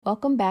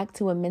Welcome back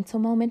to a Mental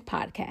Moment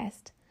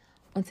podcast.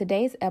 On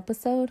today's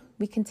episode,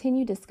 we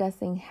continue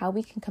discussing how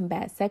we can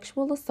combat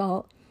sexual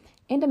assault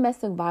and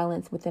domestic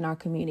violence within our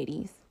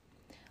communities.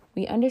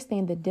 We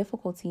understand the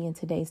difficulty in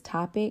today's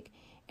topic,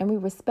 and we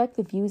respect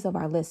the views of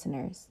our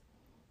listeners.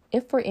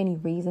 If for any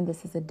reason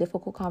this is a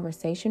difficult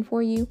conversation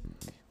for you,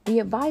 we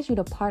advise you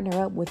to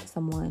partner up with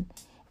someone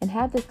and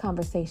have this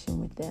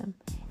conversation with them,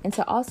 and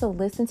to also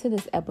listen to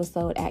this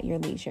episode at your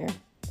leisure.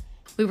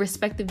 We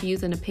respect the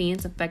views and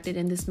opinions affected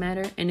in this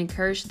matter and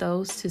encourage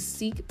those to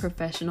seek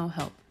professional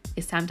help.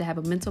 It's time to have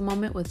a mental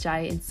moment with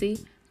Jaya and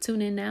C.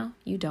 Tune in now.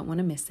 You don't want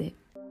to miss it.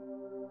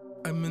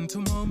 A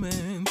mental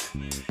moment.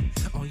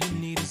 All you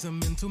need is a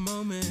mental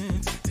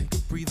moment. Take a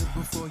breather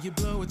before you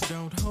blow it.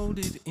 Don't hold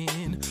it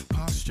in.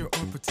 Posture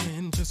or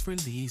pretend. Just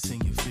release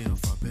and you feel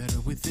far better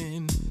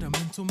within. A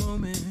mental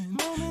moment.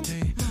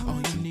 Hey,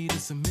 all you need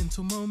is a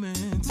mental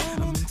moment. A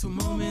mental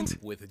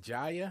moment. With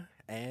Jaya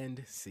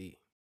and C.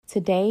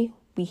 Today,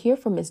 we hear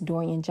from Ms.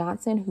 Dorian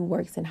Johnson, who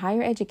works in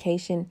higher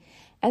education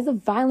as a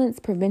violence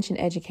prevention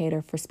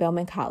educator for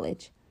Spelman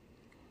College.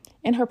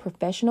 In her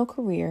professional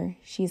career,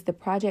 she is the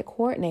project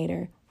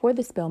coordinator for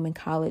the Spelman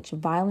College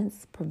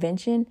Violence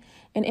Prevention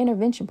and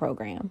Intervention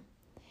Program.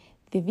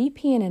 The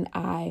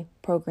VPN&I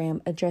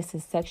program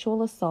addresses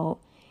sexual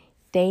assault,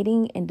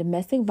 dating and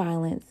domestic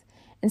violence,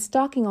 and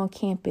stalking on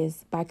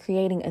campus by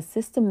creating a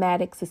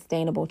systematic,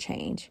 sustainable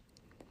change.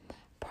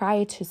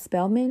 Prior to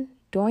Spelman,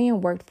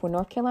 Dorian worked for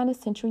North Carolina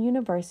Central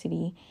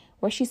University,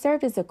 where she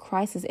served as a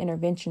crisis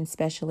intervention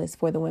specialist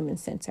for the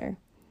Women's Center.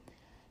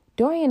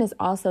 Dorian is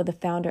also the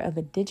founder of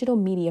a digital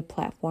media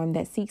platform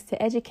that seeks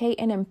to educate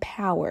and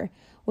empower,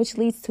 which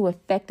leads to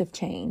effective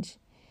change.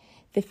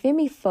 The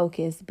Femi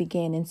Focus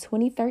began in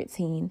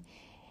 2013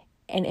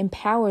 and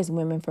empowers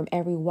women from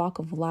every walk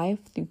of life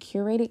through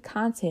curated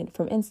content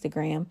from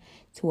Instagram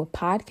to a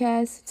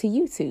podcast to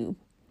YouTube.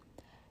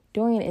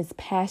 Dorian is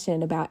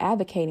passionate about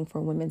advocating for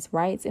women's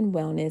rights and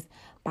wellness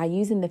by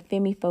using the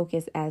Femi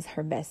Focus as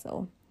her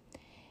vessel.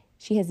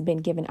 She has been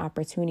given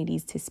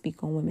opportunities to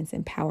speak on women's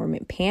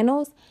empowerment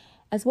panels,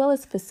 as well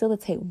as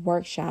facilitate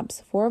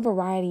workshops for a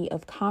variety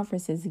of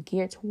conferences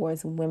geared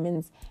towards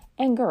women's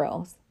and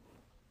girls.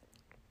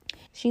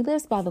 She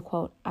lives by the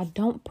quote, "I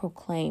don't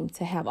proclaim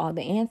to have all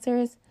the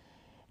answers,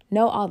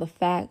 know all the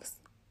facts,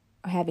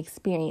 or have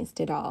experienced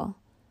it all,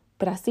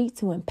 but I seek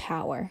to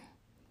empower."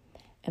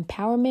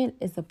 Empowerment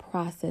is a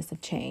process of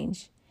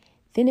change.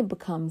 Then it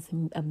becomes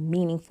a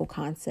meaningful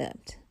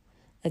concept.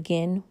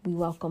 Again, we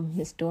welcome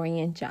Ms.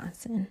 Dorian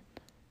Johnson.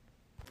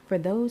 For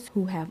those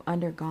who have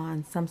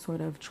undergone some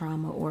sort of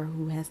trauma or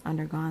who has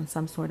undergone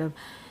some sort of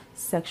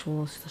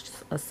sexual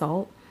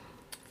assault,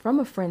 from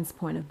a friend's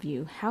point of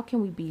view, how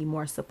can we be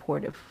more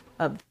supportive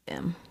of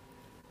them?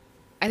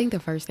 I think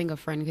the first thing a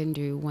friend can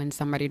do when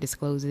somebody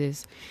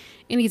discloses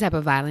any type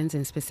of violence,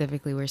 and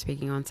specifically we're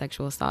speaking on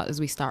sexual assault,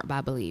 is we start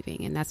by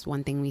believing. And that's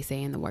one thing we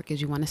say in the work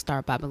is you want to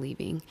start by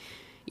believing.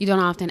 You don't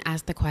often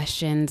ask the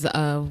questions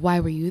of why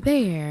were you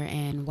there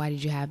and why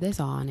did you have this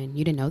on and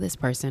you didn't know this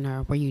person,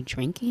 or were you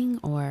drinking,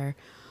 or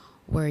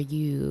were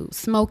you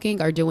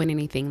smoking, or doing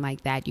anything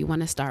like that. You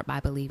want to start by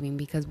believing,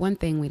 because one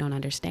thing we don't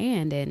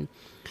understand, and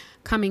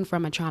coming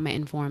from a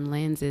trauma-informed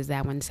lens, is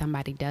that when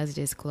somebody does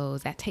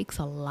disclose, that takes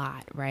a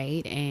lot,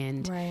 right?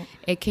 And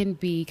It can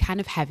be kind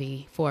of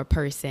heavy for a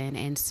person.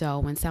 And so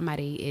when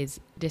somebody is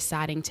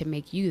deciding to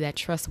make you that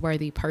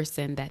trustworthy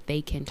person that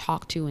they can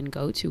talk to and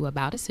go to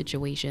about a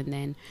situation,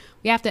 then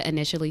we have to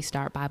initially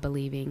start by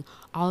believing.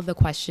 All of the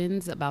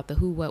questions about the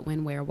who, what,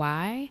 when, where,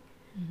 why,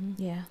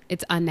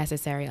 it's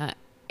unnecessary.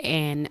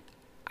 And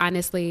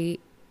honestly,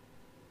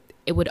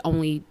 it would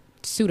only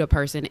suit a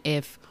person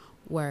if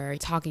we're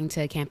talking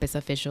to campus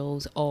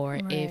officials, or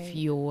if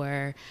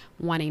you're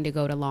wanting to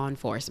go to law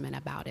enforcement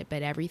about it.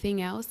 But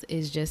everything else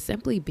is just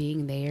simply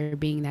being there,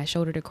 being that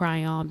shoulder to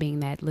cry on,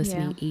 being that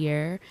listening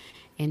ear,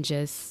 and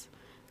just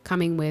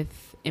coming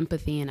with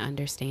empathy and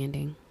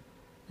understanding.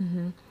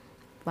 Mm-hmm.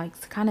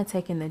 Like kind of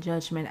taking the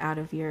judgment out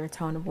of your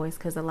tone of voice,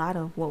 because a lot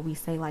of what we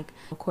say, like,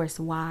 of course,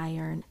 why,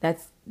 or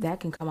that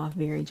can come off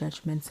very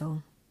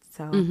judgmental.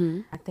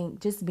 So I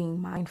think just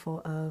being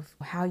mindful of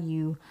how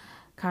you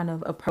kind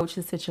of approach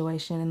the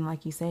situation, and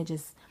like you said,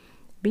 just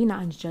be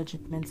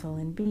non-judgmental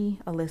and be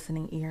a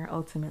listening ear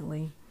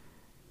ultimately.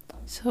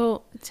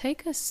 So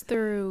take us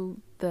through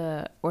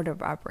the order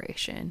of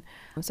operation.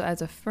 So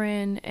as a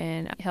friend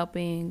and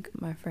helping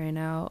my friend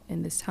out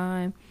in this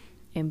time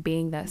and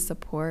being that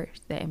support,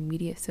 that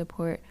immediate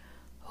support,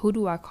 who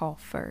do I call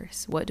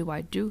first? What do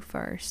I do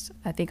first?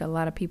 I think a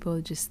lot of people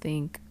just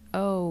think,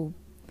 oh,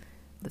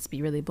 let's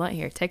be really blunt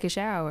here, take a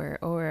shower,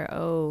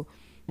 or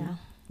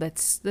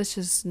let's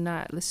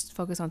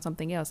focus on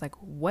something else. Like,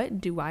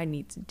 what do I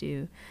need to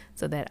do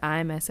so that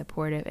I'm as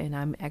supportive and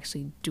I'm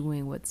actually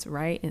doing what's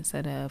right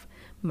instead of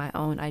my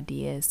own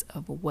ideas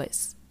of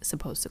what's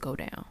supposed to go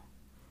down?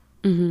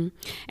 Mm-hmm.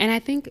 And I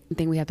think the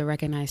thing we have to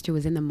recognize too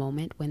is in the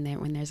moment when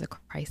there's a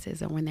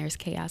crisis or when there's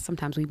chaos,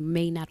 sometimes we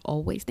may not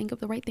always think of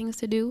the right things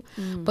to do.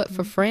 But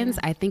for friends,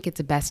 I think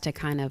it's best to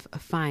kind of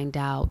find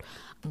out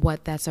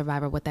what that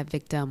survivor, what that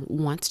victim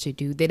wants to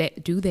do.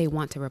 Do they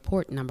want to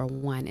report? Number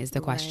one is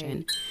the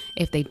question.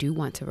 If they do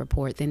want to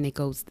report, then it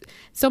goes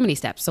so many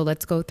steps. So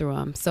let's go through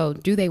them. So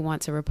do they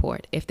want to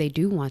report? If they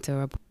do want to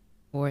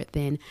report,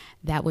 then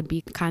that would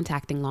be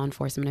contacting law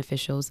enforcement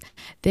officials.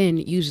 Then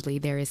usually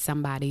there is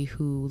somebody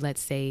who,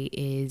 let's say,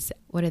 is,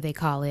 what do they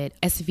call it?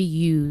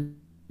 SVU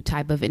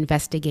type of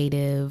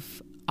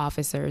investigative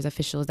officers,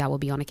 officials that will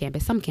be on a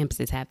campus. Some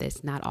campuses have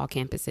this, not all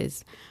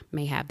campuses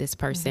may have this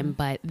person,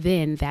 but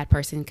then that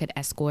person could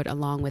escort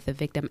along with a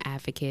victim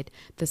advocate,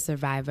 the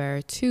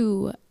survivor,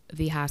 to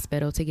the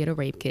hospital to get a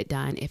rape kit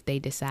done. If they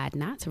decide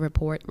not to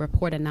report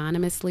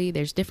anonymously.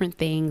 There's different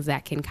things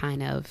that can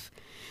kind of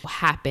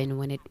happen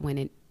when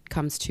it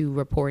comes to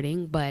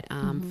reporting, but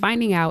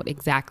finding out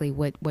exactly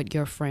what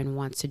your friend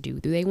wants to do.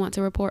 Do they want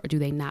to report or do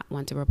they not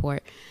want to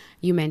report?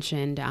 You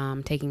mentioned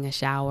taking a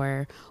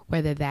shower,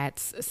 whether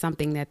that's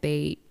something that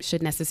they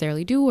should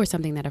necessarily do or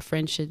something that a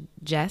friend should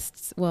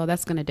suggest. Well,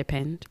 that's going to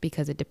depend,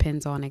 because it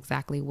depends on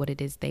exactly what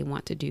it is they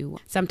want to do.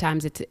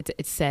 Sometimes it's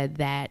said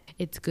that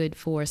it's good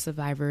for a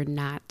survivor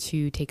not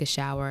to take a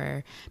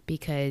shower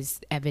because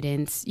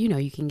evidence,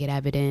 you can get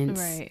evidence.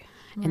 Right.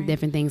 And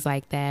different things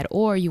like that,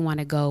 or you want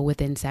to go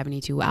within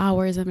 72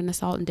 hours of an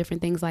assault and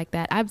different things like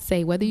that. I'd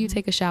say whether you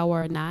take a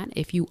shower or not,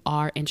 if you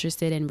are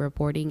interested in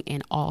reporting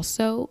and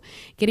also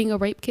getting a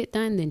rape kit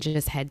done, then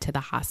just head to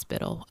the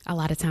hospital. A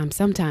lot of times,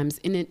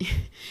 sometimes,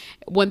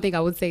 one thing I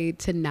would say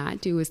to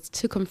not do is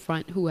to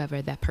confront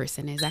whoever that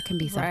person is. That can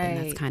be something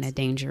that's kind of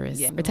dangerous.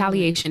 Yeah.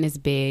 Retaliation is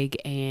big,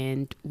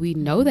 and we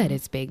know that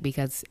it's big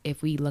because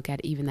if we look at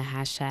even the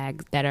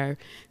hashtags that are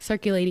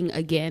circulating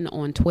again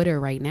on Twitter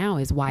right now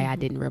is why I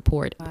didn't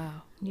report.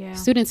 Wow. Yeah.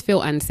 Students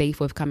feel unsafe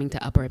with coming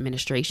to upper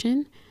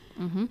administration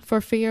for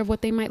fear of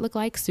what they might look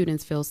like.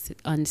 Students feel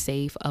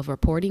unsafe of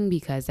reporting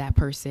because that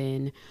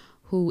person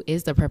who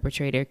is the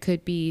perpetrator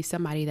could be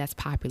somebody that's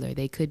popular.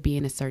 They could be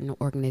in a certain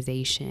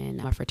organization,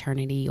 a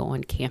fraternity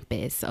on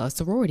campus, a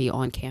sorority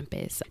on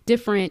campus,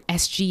 different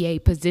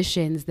SGA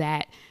positions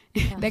that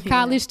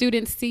college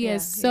students see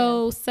as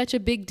such a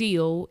big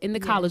deal in the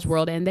college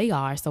world, and they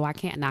are, so I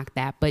can't knock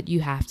that, but you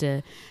have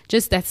to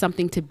that's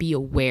something to be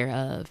aware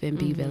of and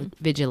be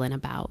vigilant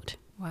about.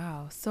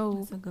 Wow. So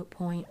That's a good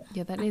point.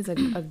 yeah, that is a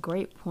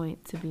great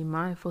point to be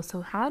mindful.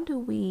 So how do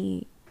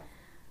we,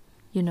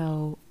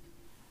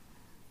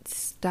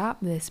 stop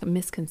this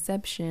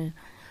misconception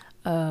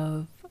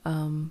of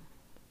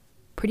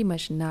pretty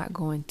much not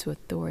going to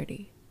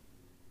authority?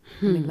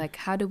 I mean, like,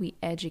 how do we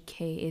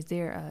educate? Is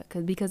there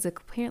because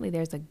apparently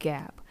there's a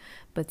gap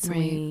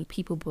between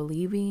people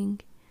believing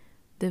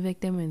the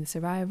victim and the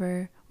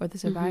survivor, or the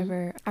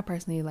survivor. I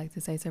personally like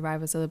to say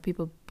survivor. So the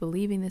people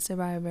believing the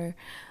survivor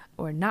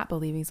or not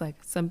believing,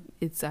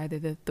 it's either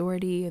the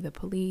authority or the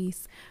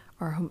police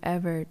or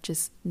whomever,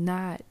 just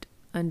not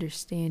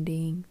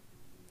understanding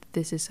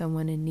this is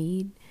someone in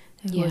need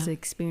who has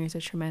experienced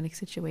a traumatic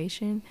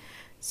situation.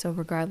 So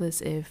regardless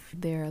if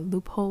there are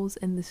loopholes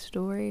in the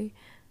story,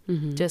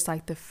 just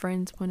like the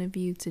friend's point of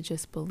view, to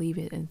just believe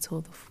it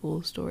until the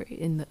full story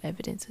and the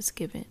evidence is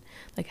given.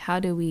 Like, how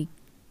do we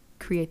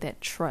create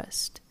that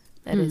trust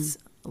that is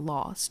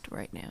lost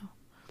right now?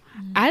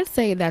 I'd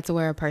say that's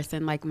where a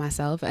person like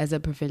myself, as a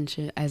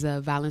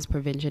violence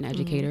prevention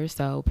educator,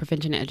 so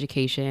prevention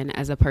education,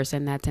 as a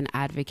person that's an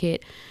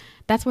advocate,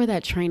 that's where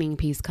that training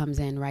piece comes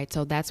in, right?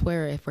 So that's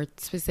where, if we're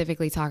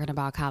specifically talking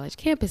about college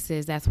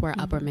campuses, that's where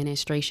upper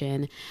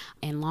administration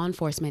and law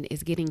enforcement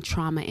is getting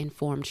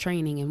trauma-informed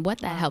training. And what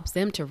that helps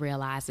them to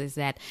realize is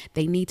that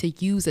they need to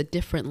use a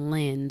different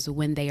lens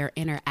when they are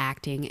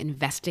interacting,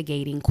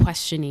 investigating,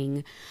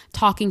 questioning,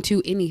 talking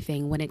to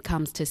anything when it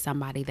comes to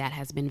somebody that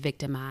has been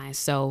victimized.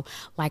 So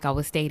like I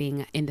was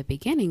stating in the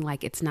beginning,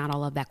 like, it's not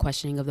all of that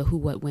questioning of the who,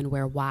 what, when,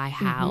 where, why,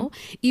 how,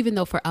 even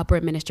though for upper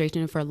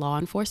administration and for law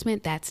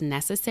enforcement, that's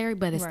necessary.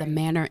 But it's the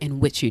manner in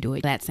which you do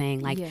it. That's saying,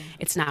 like,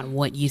 it's not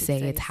what you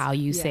say, it's how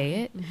you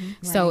say it.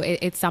 So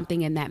it's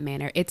something in that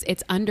manner.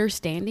 It's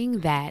understanding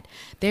that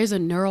there's a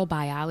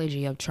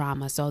neurobiology of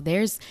trauma. So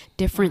there's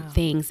different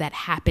things that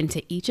happen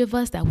to each of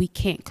us that we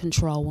can't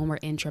control when we're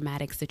in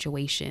traumatic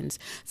situations.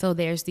 So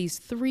there's these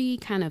three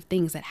kind of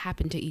things that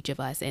happen to each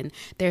of us, and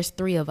there's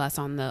three of us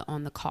on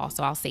the call.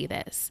 So I'll say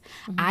this.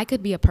 I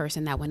could be a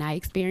person that when I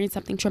experience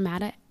something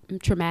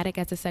traumatic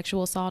as a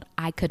sexual assault,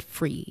 I could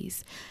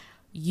freeze.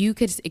 You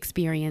could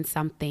experience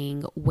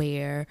something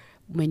where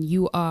when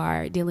you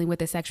are dealing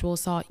with a sexual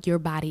assault, your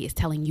body is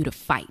telling you to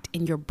fight,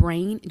 and your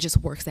brain just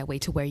works that way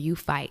to where you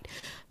fight.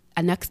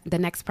 The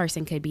next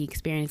person could be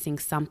experiencing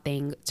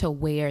something to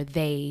where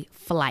they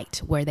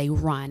flight, where they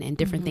run, and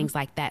different things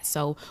like that.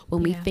 So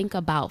when we think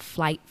about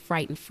flight,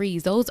 fright, and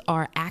freeze, those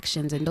are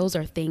actions, and those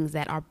are things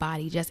that our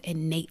body just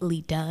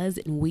innately does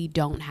and we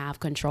don't have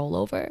control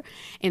over.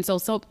 And so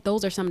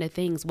those are some of the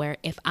things where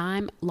if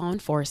I'm law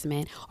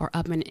enforcement or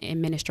up in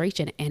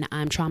administration and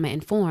I'm trauma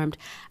informed,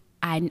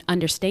 I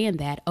understand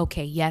that,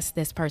 okay, yes,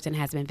 this person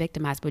has been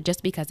victimized, but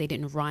just because they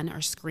didn't run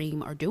or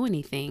scream or do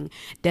anything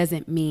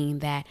doesn't mean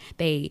that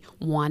they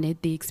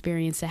wanted the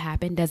experience to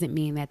happen, doesn't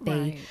mean that they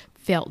Right.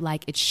 felt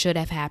like it should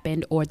have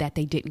happened or that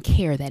they didn't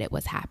care that it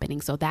was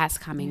happening. So that's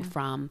coming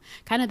from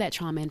kind of that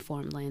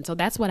trauma-informed lens. So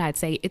that's what I'd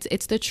say.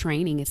 It's the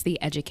training, it's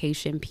the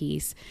education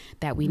piece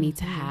that we need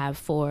to have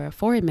for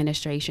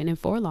administration and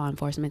for law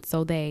enforcement,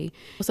 so they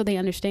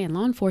understand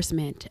law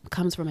enforcement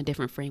comes from a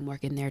different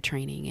framework in their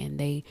training, and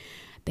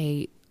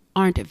they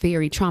aren't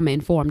very trauma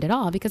informed at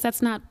all, because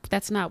that's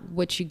not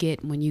what you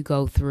get when you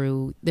go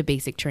through the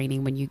basic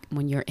training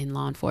when you're in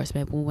law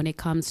enforcement. But when it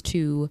comes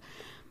to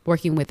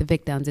working with the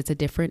victims, it's a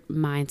different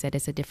mindset,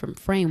 it's a different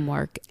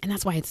framework. And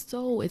that's why it's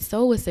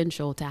so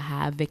essential to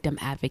have victim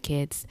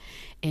advocates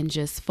and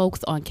just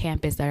folks on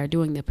campus that are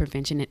doing the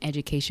prevention and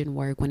education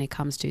work when it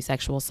comes to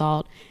sexual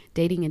assault,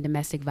 dating and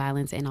domestic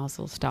violence, and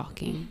also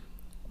stalking.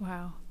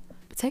 Wow.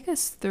 Take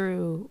us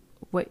through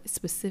what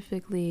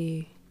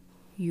specifically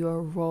your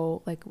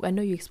role, like, I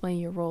know you explained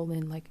your role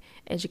in like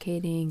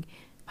educating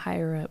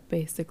higher up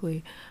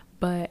basically,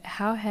 but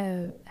how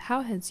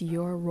has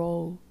your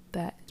role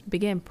that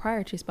began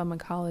prior to Spelman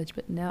College,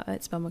 but now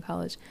at Spelman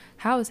College,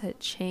 how has that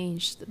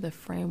changed the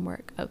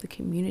framework of the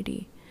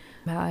community?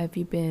 How have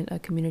you been a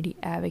community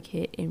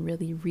advocate in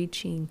really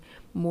reaching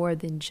more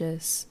than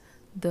just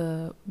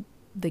the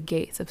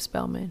gates of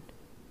Spelman?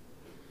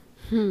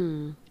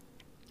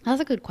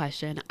 That's a good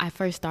question. I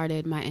first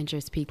started, my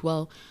interest peaked,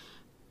 well,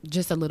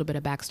 just a little bit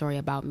of backstory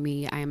about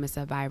me. I am a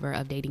survivor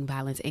of dating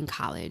violence in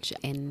college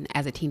and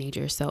as a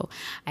teenager. So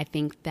I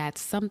think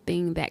that's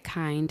something that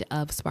kind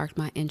of sparked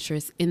my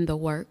interest in the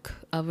work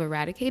of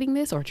eradicating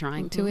this, or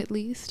trying to at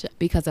least,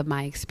 because of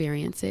my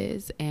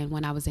experiences. And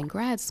when I was in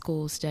grad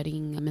school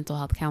studying mental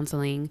health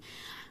counseling,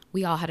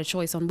 we all had a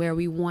choice on where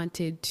we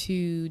wanted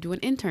to do an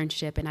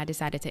internship. And I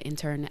decided to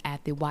intern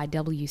at the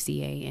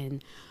YWCA.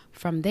 And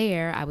from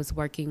there, I was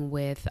working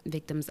with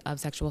victims of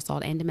sexual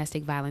assault and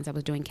domestic violence. I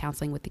was doing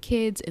counseling with the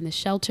kids in the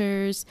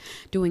shelters,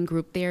 doing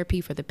group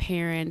therapy for the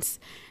parents,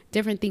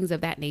 different things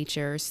of that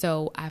nature.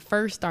 So I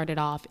first started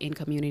off in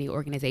community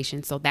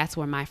organizations. So that's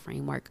where my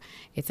framework,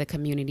 it's a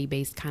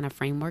community-based kind of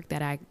framework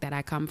that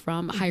I come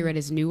from. Higher ed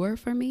is newer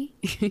for me.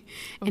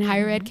 And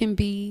higher ed can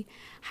be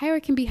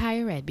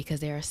higher ed because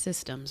there are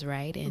systems,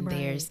 right? And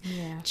there's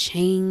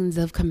chains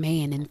of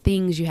command and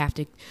things you have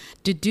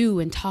to do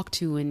and talk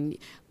to and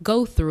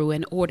go through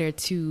in order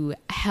to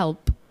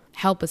help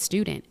a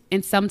student.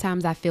 And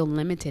sometimes I feel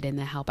limited in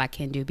the help I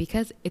can do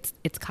because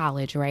it's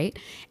college, right?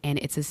 And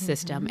it's a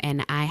system,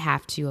 and I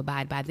have to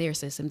abide by their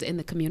systems. In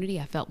the community,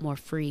 I felt more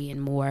free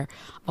and more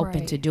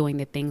open to doing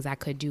the things I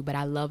could do, but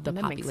I love the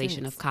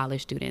population of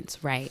college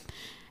students, right?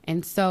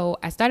 And so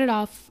I started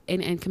off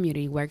in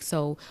community work.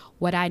 So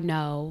what I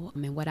know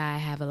and what I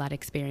have a lot of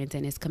experience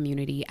in is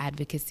community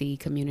advocacy,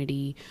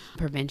 community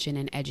prevention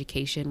and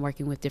education,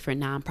 working with different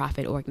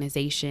nonprofit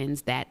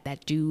organizations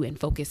that do and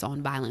focus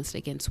on violence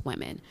against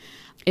women.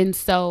 And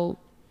so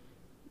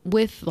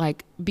with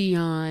like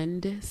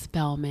beyond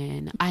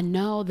Spelman, I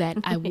know that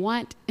I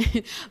want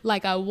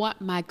I want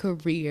my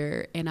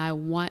career and I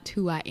want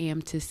who I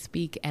am to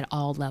speak at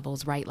all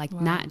levels, right? Like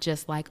not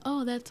just like,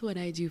 oh, that's what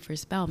I do for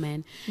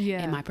Spelman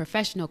in my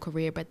professional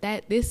career, but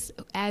that this,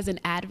 as an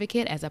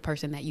advocate, as a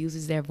person that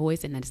uses their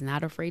voice and that's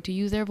not afraid to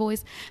use their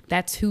voice,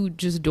 that's who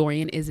just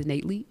Dorian is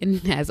innately, and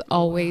has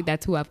always,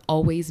 that's who I've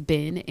always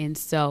been. And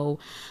so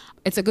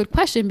it's a good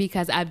question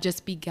because I've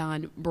just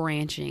begun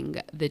branching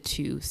the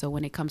two. So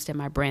when it comes to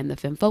my brand, the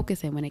Femme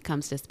Focus, and when it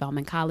comes to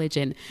Spelman College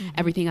and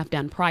everything I've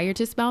done prior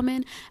to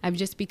Spelman, I've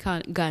just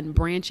begun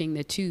branching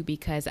the two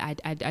because I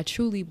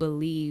truly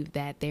believe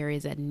that there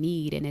is a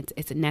need and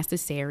it's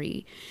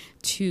necessary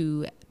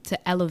to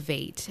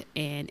elevate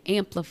and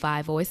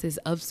amplify voices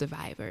of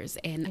survivors.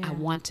 And I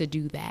want to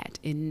do that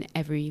in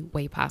every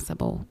way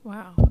possible.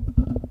 Wow.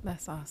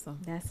 That's awesome.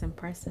 That's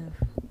impressive.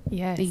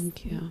 Yes.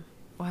 Thank you.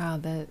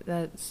 Wow,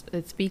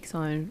 it speaks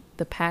on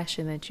the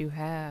passion that you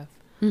have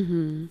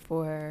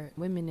for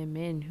women and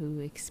men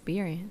who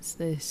experience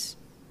this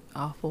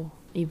awful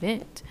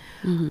event.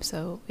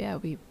 So yeah,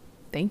 we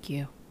thank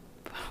you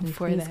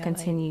for Please that.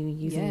 continue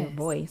using your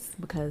voice,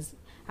 because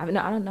I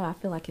don't know. I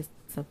feel like it's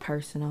a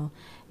personal.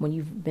 When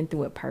you've been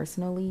through it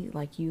personally,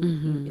 like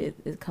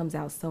it comes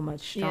out so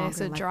much stronger. Yeah,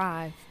 it's a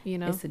drive.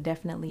 It's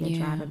definitely a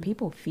drive, and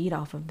people feed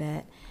off of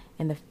that.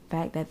 And the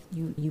fact that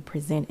you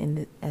present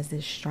as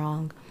this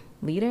strong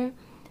leader,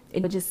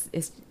 it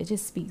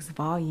just speaks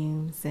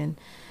volumes, and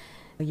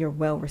you're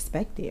well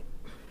respected.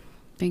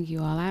 Thank you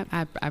all.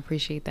 I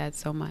appreciate that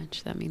so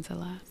much. That means a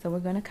lot. So we're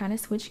going to kind of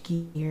switch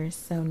gears.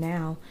 So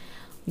now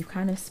we've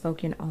kind of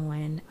spoken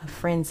on a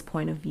friend's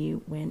point of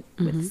view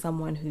with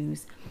someone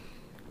who's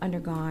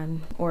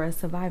undergone, or a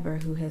survivor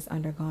who has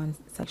undergone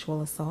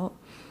sexual assault.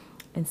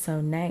 And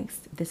so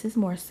next, this is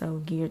more so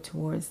geared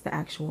towards the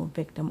actual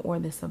victim or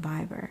the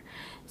survivor.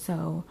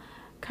 So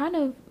kind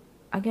of,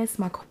 I guess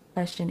my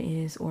question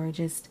is, or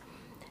just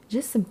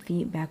some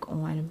feedback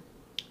on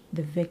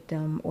the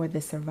victim or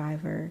the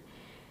survivor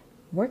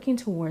working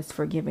towards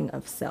forgiving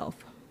of self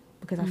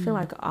because I feel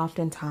like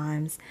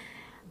oftentimes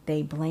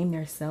they blame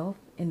themselves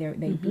and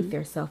they beat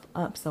themselves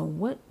up. So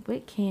what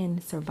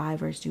can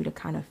survivors do to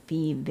kind of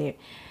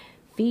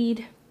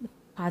feed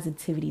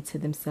positivity to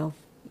themselves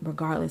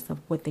regardless of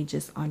what they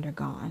just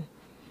undergone?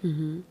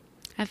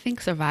 I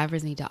think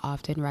survivors need to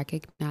often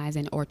recognize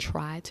or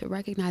try to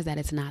recognize that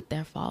it's not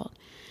their fault,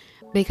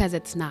 because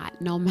it's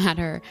not. No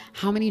matter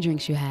how many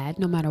drinks you had,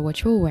 no matter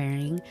what you were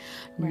wearing,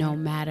 no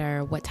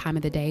matter what time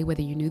of the day,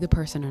 whether you knew the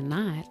person or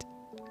not,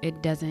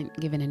 it doesn't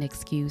give it an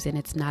excuse, and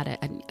it's not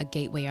a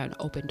gateway or an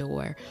open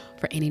door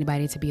for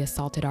anybody to be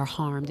assaulted or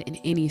harmed in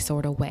any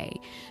sort of way.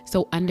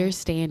 So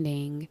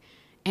understanding,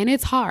 and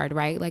it's hard,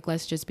 right? Like,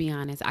 let's just be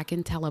honest. I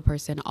can tell a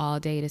person all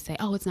day to say,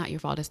 oh, it's not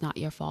your fault. It's not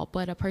your fault.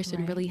 But a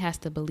person really has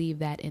to believe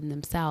that in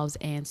themselves.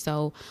 And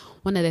so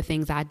one of the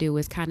things I do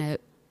is kind of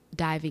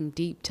diving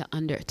deep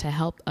to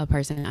help a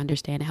person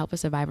understand, to help a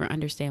survivor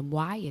understand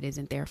why it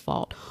isn't their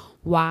fault.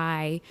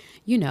 Why,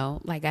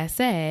 like I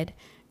said,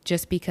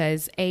 just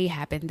because A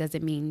happened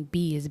doesn't mean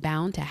B is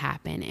bound to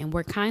happen. And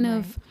we're kind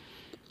of,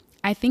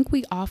 I think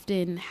we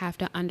often have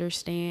to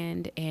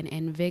understand,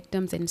 and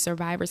victims and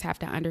survivors have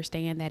to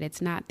understand that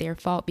it's not their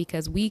fault,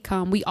 because we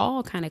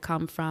all kind of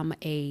come from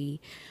a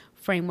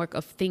framework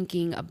of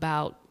thinking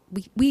about,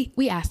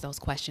 we ask those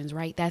questions,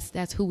 right?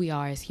 That's who we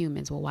are as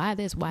humans. Well, why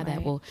this, why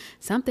that? Well,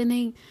 something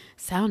ain't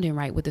sounding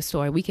right with the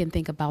story. We can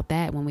think about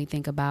that when we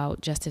think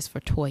about justice for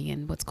Toya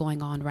and what's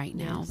going on right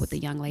now with the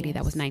young lady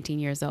that was 19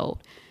 years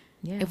old.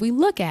 Yeah. If we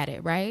look at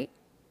it, right?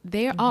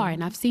 There are,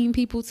 and I've seen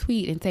people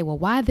tweet and say, well,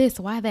 why this,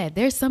 why that?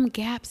 There's some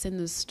gaps in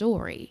the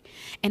story.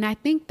 And I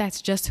think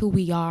that's just who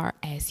we are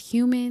as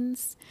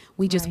humans.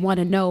 We just want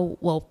to know,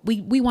 well,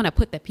 we want to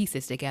put the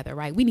pieces together,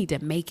 right? We need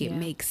to make it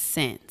make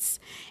sense.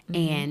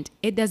 And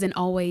it doesn't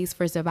always,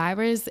 for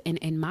survivors, and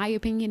in my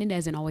opinion, it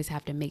doesn't always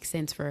have to make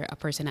sense for a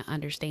person to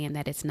understand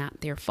that it's not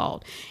their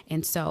fault.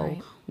 And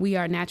so we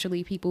are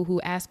naturally people who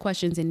ask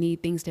questions and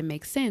need things to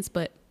make sense,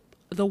 but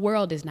the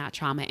world is not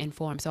trauma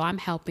informed. So I'm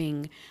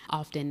helping,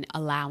 often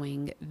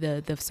allowing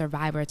the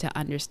survivor to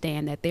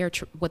understand that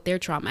what their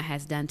trauma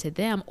has done to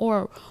them,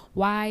 or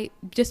why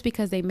just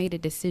because they made a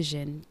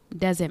decision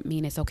doesn't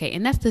mean it's okay.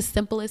 And that's the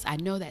simplest. I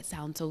know that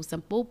sounds so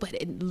simple, but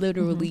it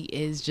literally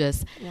is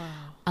just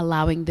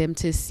allowing them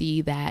to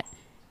see that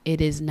it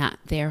is not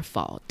their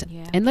fault.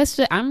 Yeah. And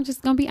I'm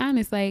just going to be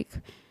honest. Like,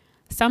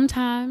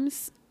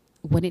 sometimes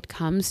when it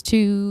comes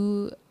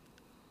to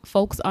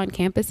folks on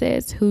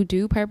campuses who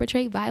do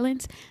perpetrate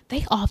violence,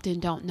 they often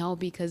don't know,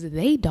 because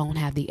they don't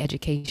have the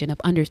education of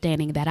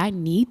understanding that I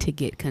need to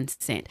get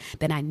consent,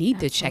 that I need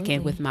to check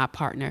in with my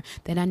partner,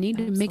 that I need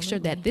to make sure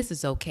that this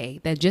is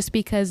okay, that just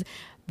because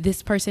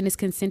this person is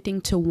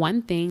consenting to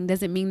one thing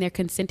doesn't mean they're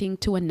consenting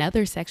to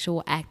another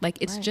sexual act. Like,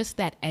 it's just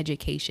that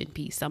education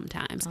piece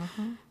sometimes.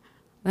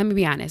 Let me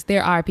be honest.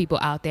 There are people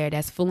out there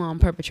that's full-on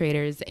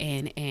perpetrators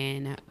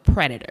and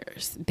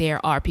predators. There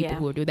are people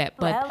who will do that.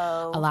 But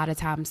a lot of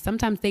times,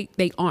 sometimes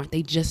they aren't.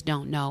 They just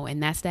don't know.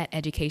 And that's that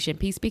education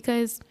piece.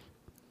 Because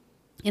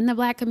in the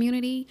Black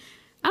community,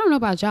 I don't know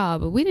about y'all,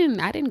 but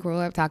I didn't grow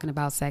up talking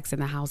about sex in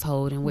the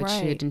household and what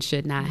should and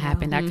should not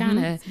happen. I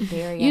kind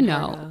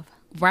of,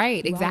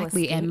 right,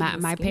 exactly. And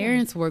my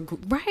parents were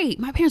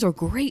my parents were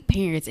great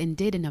parents and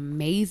did an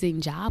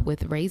amazing job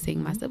with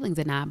raising my siblings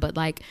and I, but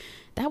like,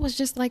 that was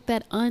just like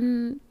that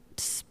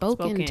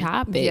unspoken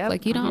topic.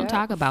 Like, you don't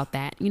talk about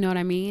that, you know what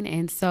I mean?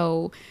 And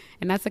so,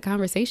 and that's a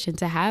conversation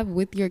to have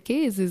with your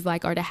kids, is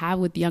like, or to have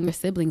with younger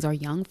siblings or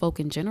young folk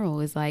in general,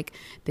 is like,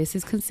 this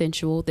is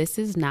consensual, this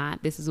is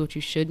not, this is what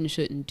you should and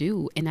shouldn't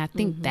do. And I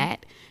think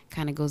that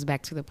kind of goes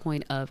back to the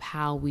point of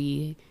how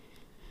we,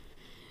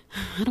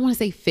 I don't want to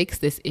say fix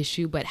this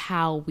issue, but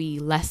how we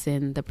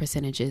lessen the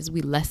percentages,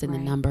 we lessen the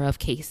number of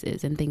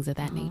cases and things of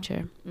that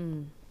nature.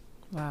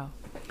 Wow.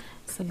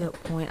 That's a good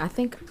point. I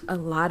think a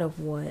lot of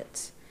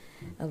what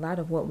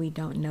we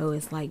don't know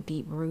is like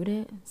deep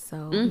rooted.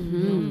 So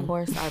of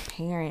course our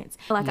parents,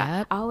 like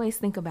I always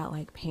think about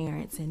like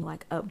parents and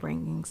like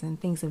upbringings and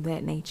things of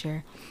that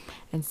nature.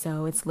 And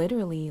so it's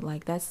literally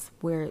like, that's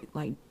where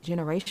like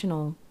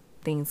generational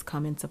things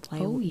come into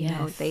play. Oh, yes. You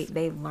know,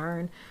 they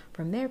learn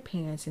from their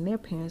parents, and their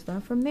parents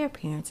learn from their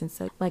parents. And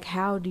so like,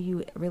 how do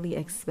you really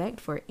expect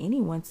for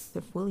anyone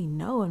to fully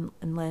know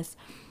unless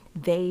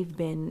they've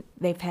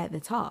had the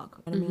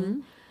talk? You know what I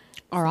mean?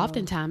 Or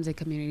oftentimes in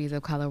communities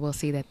of color, we'll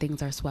see that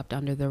things are swept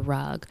under the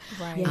rug.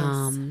 Right.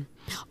 Yes.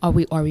 Or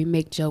we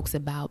make jokes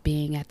about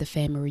being at the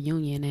family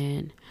reunion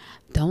and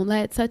don't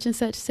let such and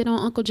such sit on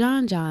Uncle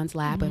John's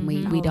lap, and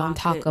we don't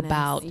talk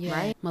about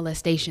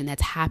molestation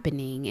that's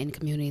happening in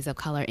communities of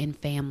color, in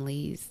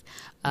families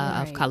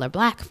of color,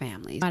 Black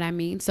families. You know what I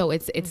mean? So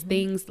it's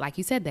things like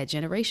you said, that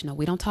generational.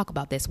 We don't talk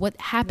about this. What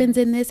happens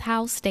in this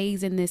house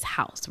stays in this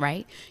house,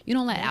 right? You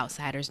don't let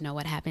outsiders know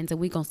what happens, and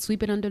we're gonna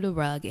sweep it under the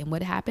rug. And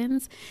what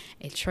happens?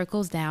 It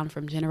trickles down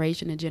from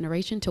generation to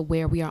generation to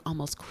where we are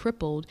almost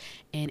crippled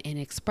in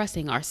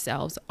expressing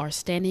ourselves, or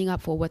standing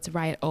up for what's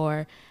right,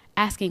 or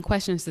asking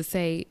questions to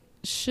say,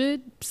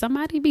 should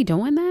somebody be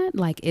doing that?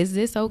 Like, is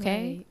this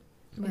okay?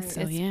 Right.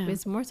 So,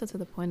 it's more so to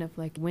the point of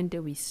like, when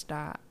do we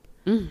stop?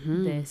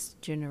 this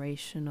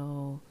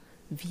generational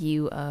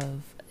view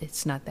of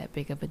it's not that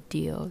big of a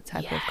deal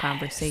type of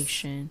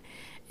conversation,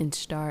 and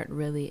start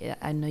really,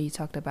 I know you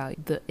talked about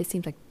it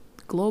seems like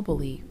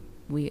globally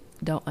we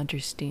don't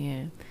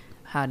understand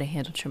how to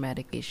handle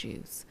traumatic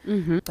issues,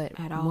 but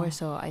At all. more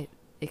so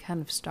it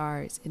kind of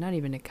starts, not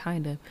even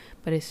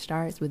but it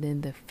starts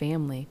within the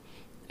family.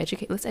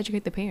 Let's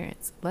educate the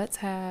parents. Let's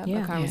have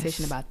a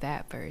conversation about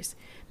that first,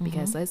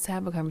 because let's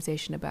have a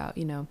conversation about,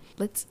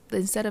 let's,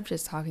 instead of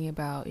just talking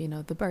about,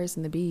 the birds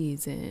and the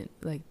bees and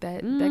like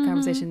that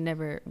conversation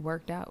never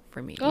worked out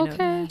for me.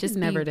 Just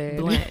never did.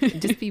 Blunt,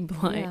 just be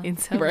blunt and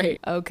tell Right.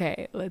 me,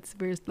 okay, let's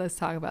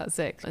talk about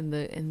sex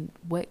and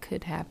what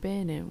could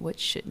happen and what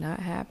should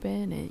not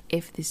happen, and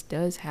if this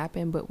does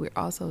happen. But we're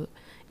also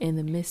in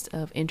the midst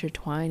of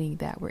intertwining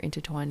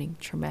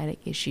traumatic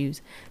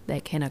issues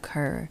that can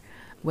occur,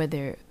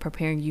 whether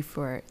preparing you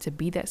to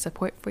be that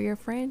support for your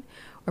friend,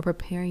 or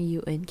preparing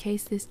you in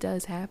case this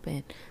does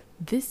happen,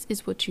 this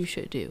is what you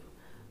should do.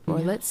 Or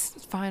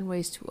let's find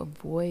ways to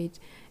avoid,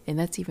 and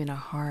that's even a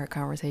hard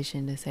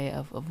conversation to say,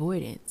 of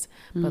avoidance,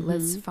 but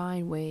let's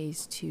find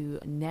ways to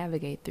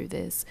navigate through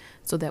this,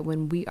 so that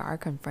when we are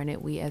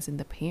confronted, we as in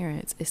the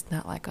parents, it's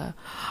not like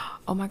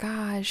oh my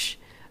gosh,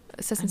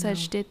 such and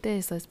such did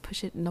this, let's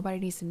push it, nobody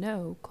needs to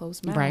know,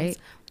 close mouths. Right.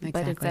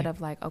 But instead of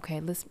like,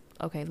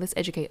 let's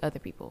educate other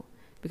people,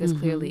 because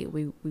clearly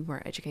we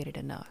weren't educated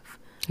enough.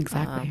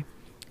 Exactly.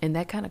 And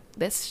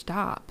that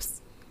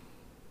stops.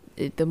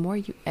 The more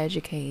you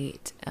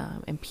educate,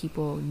 and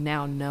people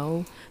now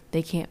know,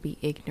 they can't be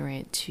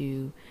ignorant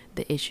to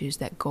the issues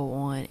that go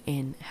on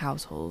in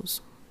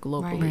households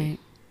globally.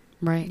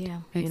 Right. Yeah.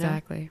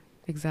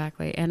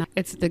 Exactly. And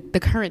it's the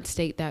current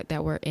state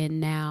that we're in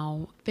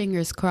now.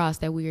 Fingers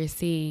crossed that we are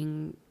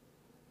seeing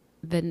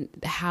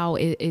how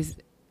it is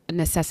a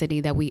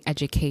necessity that we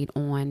educate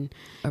on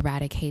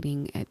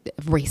eradicating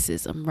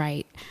racism,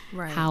 right?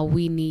 How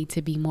we need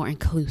to be more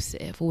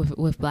inclusive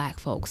with Black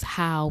folks,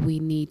 how we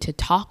need to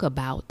talk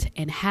about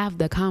and have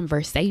the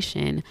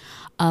conversation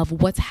of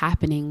what's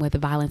happening with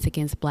violence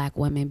against Black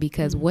women,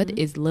 because what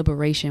is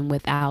liberation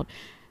without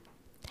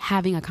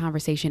having a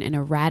conversation and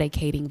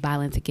eradicating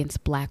violence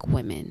against Black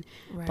women,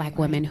 Black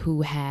women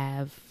who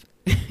have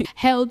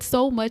held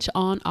so much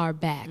on our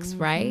backs,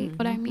 right?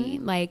 What I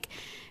mean, like,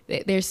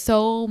 there's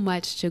so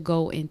much to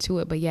go into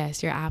it, but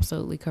yes, you're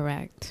absolutely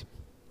correct.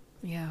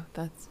 Yeah,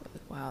 that's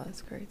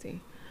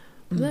crazy.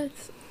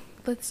 Let's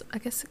I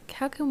guess,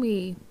 how can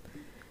we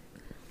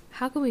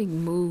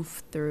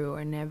move through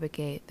or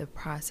navigate the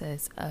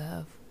process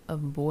of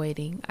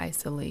avoiding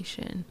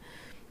isolation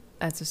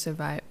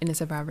in a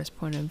survivor's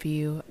point of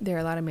view? There are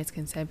a lot of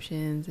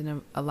misconceptions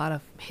and a lot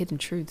of hidden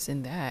truths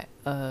in that,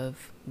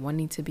 of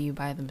wanting to be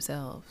by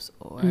themselves,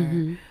 or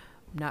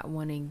not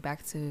wanting,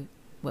 back to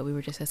what we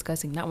were just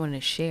discussing, not wanting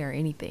to share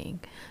anything,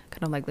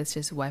 kind of like, let's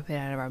just wipe it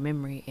out of our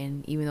memory.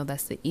 And even though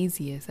that's the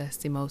easiest, that's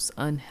the most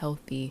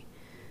unhealthy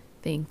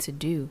thing to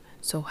do.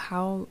 So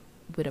how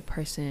would a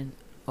person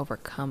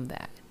overcome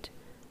that?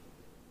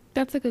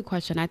 That's a good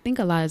question. I think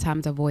a lot of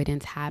times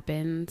avoidance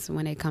happens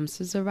when it comes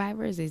to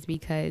survivors is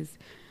because,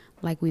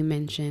 like we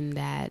mentioned,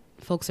 that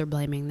folks are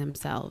blaming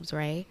themselves,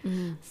 right?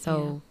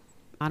 So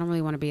I don't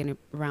really want to be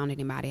around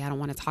anybody. I don't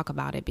want to talk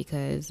about it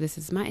because this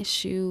is my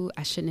issue.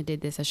 I shouldn't have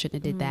did this. I shouldn't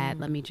have did that.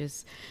 Let me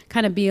just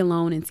kind of be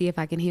alone and see if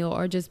I can heal,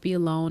 or just be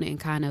alone and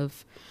kind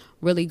of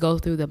really go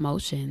through the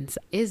motions.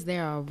 Is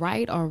there a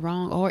right or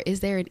wrong, or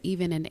is there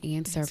even an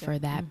answer for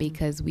that?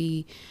 Because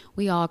we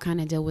all kind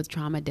of deal with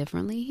trauma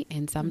differently.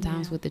 And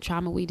sometimes with the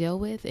trauma we deal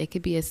with, it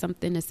could be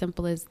something as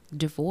simple as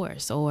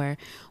divorce, or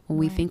when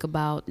we think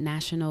about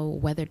national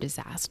weather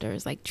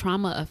disasters, like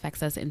trauma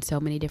affects us in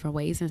so many different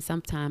ways. And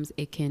sometimes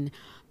it can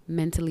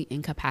mentally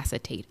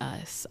incapacitate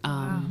us.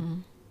 I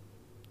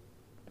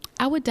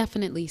would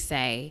definitely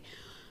say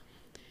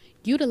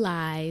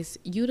utilize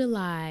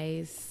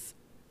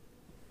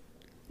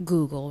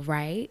Google,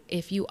 right?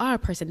 If you are a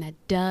person that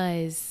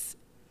does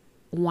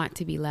want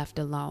to be left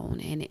alone,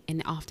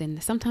 and often,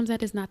 sometimes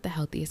that is not the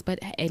healthiest, but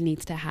it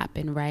needs to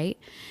happen, right?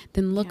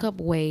 Then look up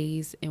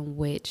ways in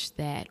which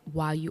that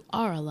while you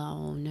are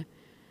alone,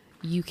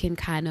 you can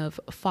kind of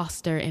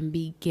foster and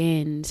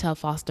begin to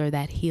foster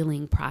that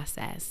healing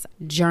process.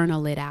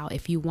 Journal it out.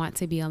 If you want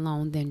to be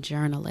alone, then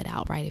journal it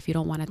out, right? If you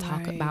don't want to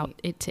talk about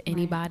it to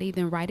anybody,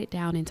 then write it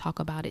down and talk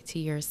about it to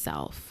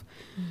yourself.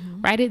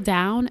 Write it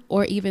down,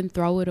 or even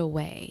throw it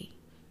away.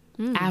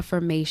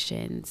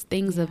 Affirmations,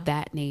 things of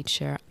that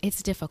nature.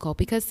 It's difficult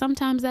because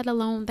sometimes that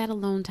alone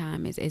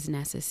time is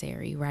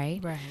necessary,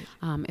 right?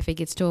 If it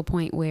gets to a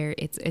point where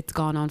it's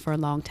gone on for a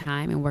long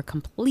time and we're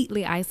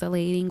completely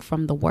isolating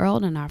from the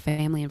world and our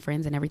family and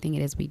friends and everything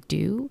it is we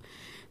do,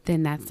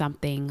 then that's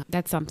something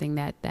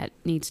that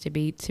needs to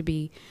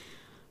be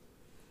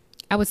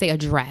I would say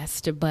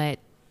addressed. But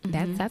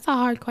that's a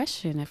hard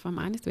question. If I'm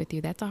honest with you,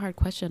 that's a hard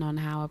question on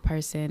how a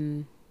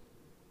person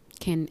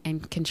can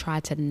try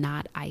to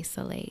not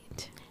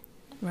isolate.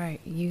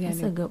 Right.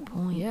 That's a good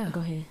point. Yeah.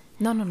 Go ahead.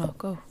 No,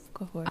 go.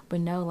 Go for it.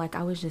 But no, like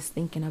I was just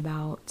thinking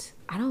about,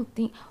 I don't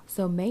think,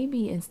 so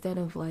maybe instead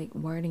of like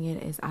wording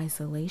it as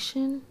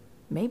isolation,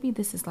 maybe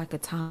this is like a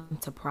time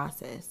to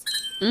process.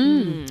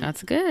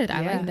 That's good.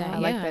 I like that. I Yeah.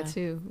 like that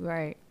too.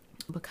 Right.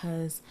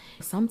 Because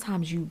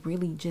sometimes you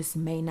really just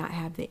may not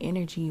have the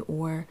energy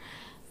or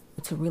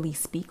to really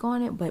speak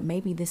on it, but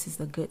maybe this is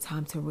a good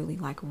time to really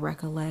like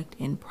recollect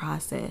and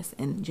process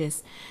and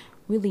just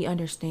really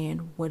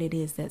understand what it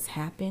is that's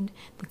happened,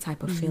 the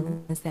type of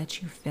feelings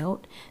that you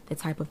felt, the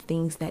type of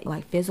things that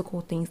like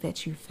physical things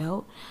that you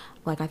felt.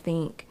 Like I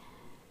think,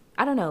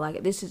 I don't know,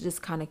 like this is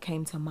just kind of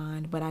came to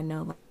mind, but I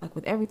know like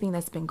with everything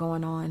that's been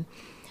going on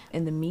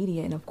in the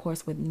media and of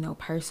course with, you know,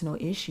 personal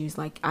issues,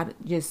 like I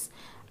just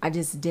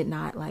did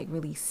not like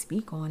really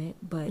speak on it,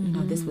 but you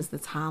know, this was the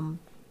time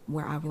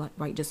where I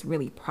like just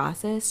really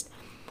processed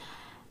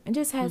and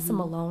just had some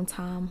alone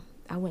time.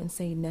 I wouldn't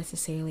say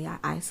necessarily I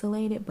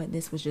isolated, but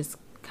this was just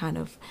kind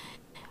of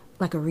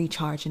like a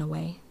recharge in a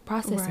way.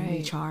 Process and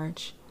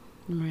recharge.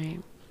 Right.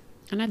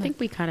 And I think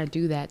we kind of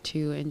do that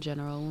too in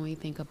general when we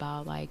think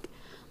about like,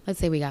 let's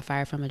say we got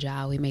fired from a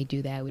job. We may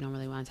do that. We don't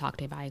really want to talk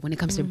to anybody. When it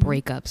comes to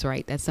breakups,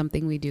 right? That's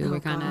something we do. We're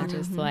kind of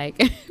just like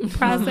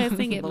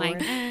processing it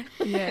like,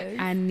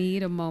 I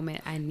need a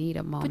moment.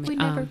 But we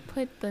never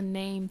put the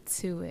name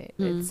to it.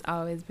 It's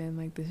always been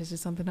like, this is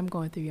just something I'm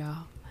going through,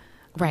 y'all.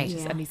 Right.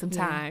 I need some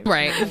time.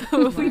 Right.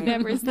 We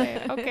never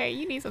said, okay,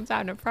 you need some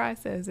time to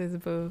process this,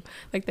 boo.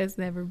 Like that's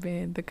never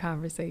been the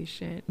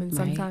conversation. And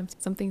sometimes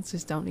some things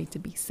just don't need to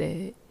be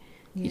said.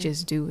 You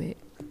just do it.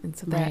 And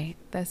so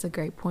that's a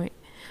great point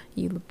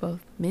you both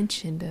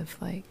mentioned of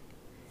like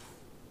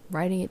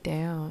writing it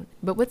down.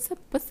 But what's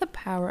the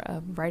power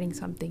of writing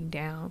something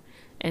down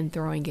and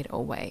throwing it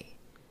away?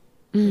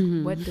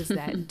 Like, what does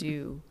that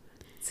do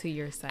to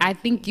your psyche? I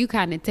think you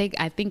kind of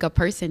I think a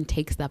person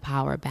takes the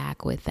power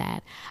back with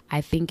that.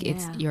 I think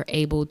you're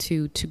able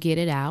to get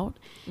it out.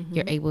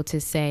 You're able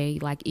to say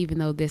like, even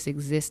though this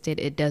existed,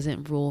 it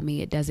doesn't rule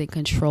me. It doesn't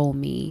control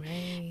me.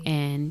 Right.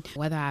 And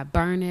whether I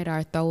burn it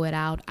or throw it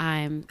out,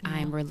 I'm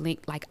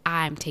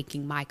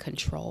taking my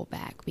control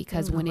back,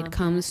 because when it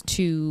comes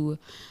to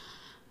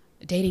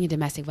dating and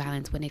domestic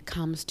violence, when it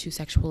comes to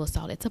sexual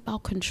assault, it's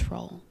about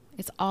control.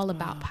 It's all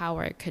about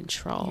power and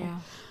control. Yeah.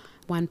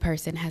 One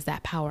person has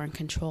that power and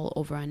control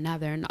over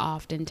another, and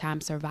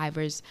oftentimes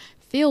survivors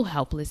feel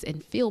helpless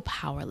and feel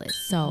powerless.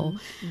 So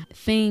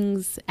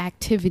things,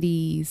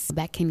 activities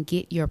that can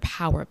get your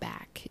power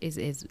back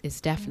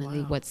is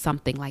definitely what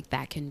something like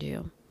that can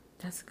do.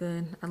 That's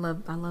good. I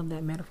love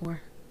that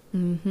metaphor.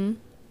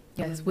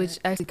 Yes, which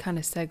actually kind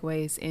of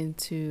segues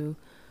into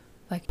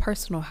like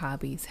personal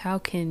hobbies. How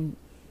can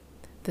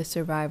the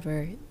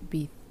survivor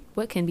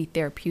what can be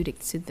therapeutic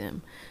to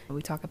them?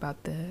 We talk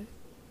about the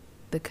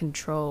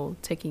control,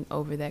 taking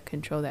over that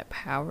control, that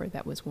power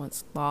that was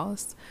once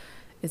lost.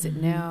 Is it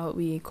now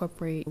we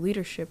incorporate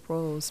leadership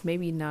roles,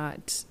 maybe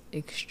not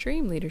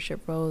extreme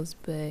leadership roles,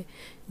 but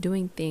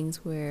doing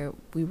things where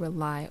we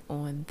rely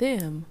on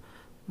them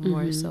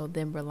more so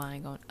than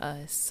relying on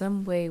us,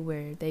 some way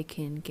where they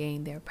can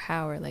gain their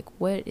power. Like,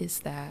 what is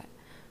that?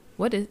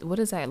 What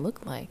does that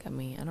look like? I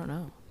mean, I don't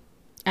know.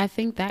 I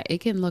think that it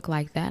can look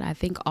like that. I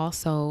think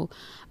also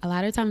a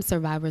lot of times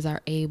survivors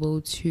are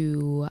able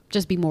to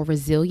just be more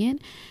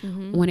resilient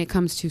when it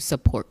comes to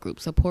support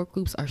groups. Support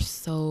groups are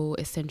so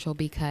essential,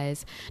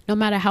 because no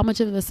matter how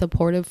much of a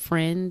supportive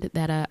friend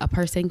that a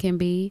person can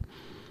be,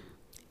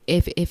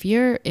 if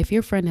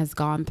your friend has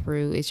gone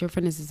through, if your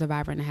friend is a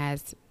survivor and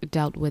has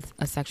dealt with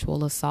a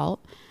sexual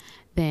assault,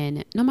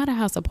 then no matter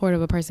how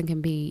supportive a person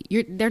can be,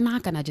 they're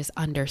not going to just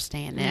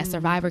understand. And a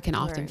survivor can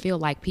often feel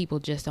like people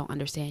just don't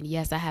understand.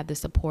 Yes, I have the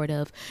support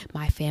of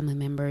my family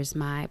members,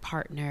 my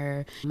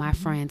partner, my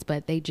friends,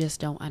 but they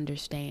just don't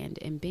understand.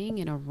 And being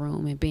in a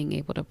room and being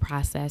able to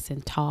process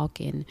and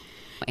talk and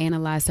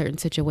analyze certain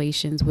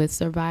situations with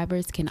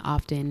survivors can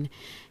often,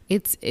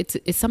 it's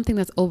something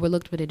that's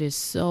overlooked, but it is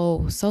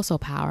so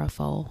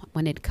powerful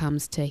when it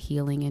comes to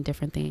healing and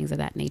different things of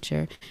that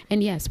nature.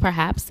 And yes,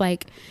 perhaps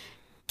like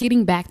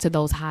getting back to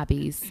those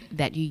hobbies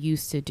that you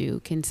used to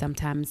do can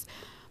sometimes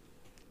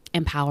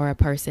empower a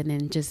person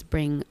and just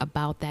bring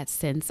about that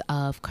sense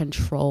of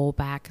control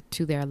back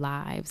to their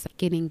lives.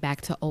 Getting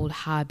back to old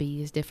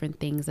hobbies, different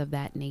things of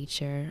that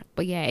nature.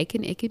 But yeah, it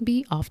can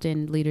be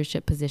often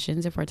leadership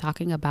positions. If we're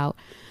talking about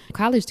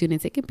college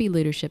students, it can be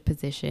leadership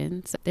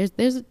positions.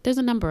 There's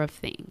a number of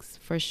things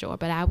for sure.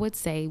 But I would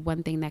say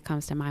one thing that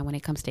comes to mind when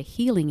it comes to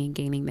healing and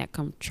gaining that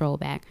control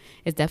back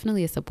is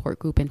definitely a support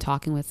group and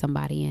talking with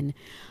somebody in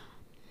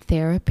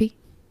therapy.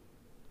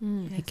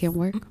 It can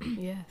work.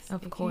 Yes,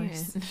 of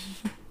course.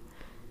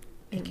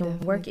 It can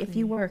work if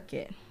you work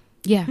it.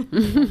 Yeah.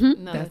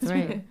 No, that's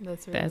right.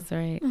 That's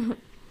right.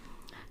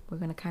 We're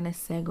going to kind of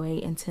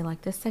segue into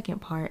like the second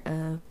part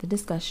of the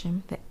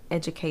discussion, the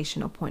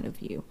educational point of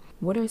view.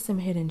 What are some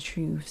hidden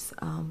truths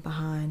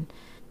behind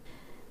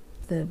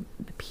the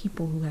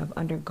people who have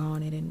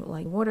undergone it, and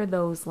like what are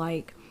those,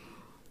 like,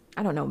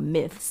 I don't know,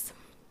 myths?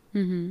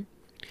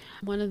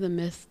 One of the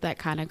myths that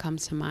kind of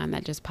comes to mind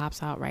that just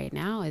pops out right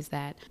now is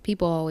that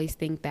people always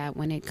think that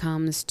when it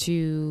comes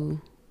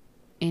to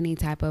any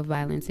type of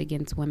violence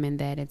against women,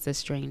 that it's a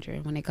stranger.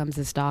 When it comes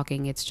to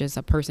stalking, it's just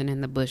a person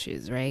in the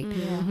bushes, right?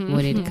 Mm-hmm.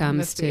 When it comes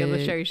That's to the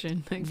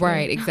illustration.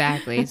 right,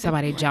 exactly.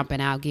 Somebody jumping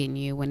out getting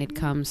you. When it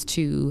comes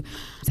to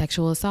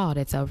sexual assault,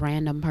 it's a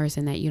random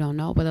person that you don't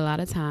know. But a lot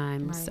of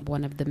times,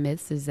 one of the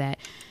myths is that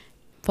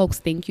folks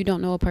think you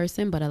don't know a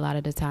person, but a lot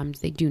of the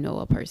times they do know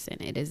a person.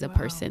 It is a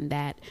person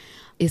that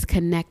is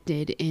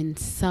connected in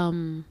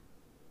some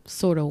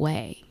sort of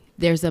way.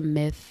 There's a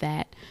myth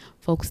that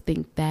folks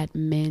think that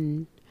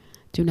men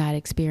do not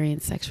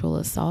experience sexual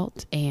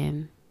assault,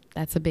 and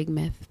that's a big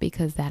myth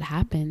because that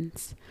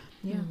happens.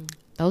 Yeah.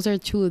 Those are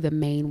two of the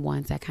main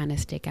ones that kind of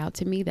stick out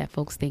to me, that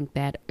folks think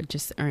that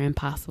just are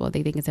impossible.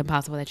 They think it's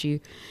impossible that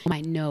you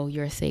might know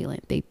your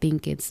assailant. They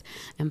think it's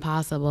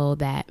impossible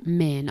that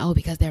men,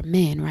 because they're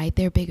men, right?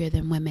 They're bigger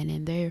than women,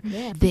 and they're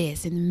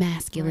this and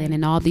masculine,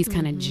 and all these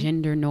kind of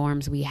gender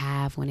norms we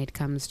have when it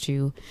comes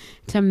to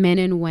men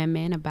and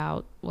women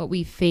about what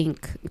we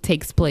think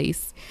takes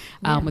place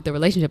with the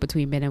relationship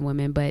between men and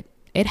women. But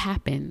it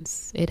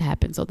happens.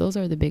 So those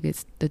are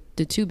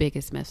the two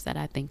biggest myths that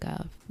I think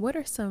of. What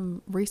are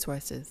some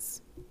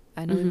resources?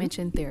 I know we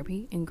mentioned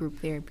therapy and group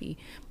therapy,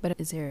 but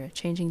is there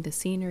changing the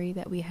scenery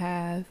that we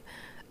have,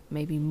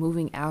 maybe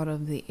moving out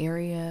of the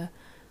area?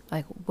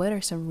 Like, what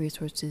are some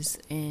resources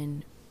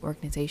and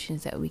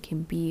organizations that we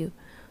can be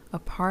a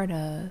part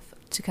of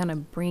to kind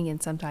of bring in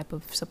some type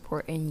of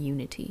support and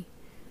unity?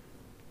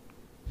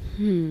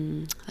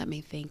 Let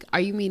me think. Are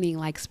you meaning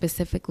like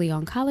specifically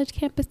on college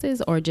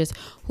campuses, or just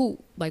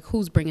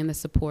who's bringing the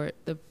support,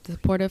 the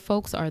supportive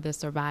folks or the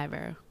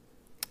survivor?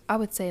 I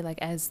would say, like,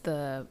 as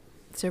the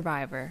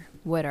survivor,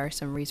 what are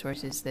some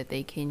resources that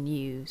they can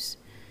use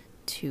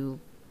to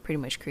pretty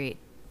much create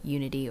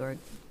unity or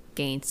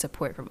gain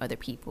support from other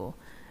people?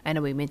 I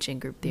know we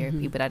mentioned group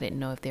therapy, but I didn't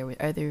know if there were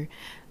other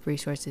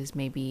resources.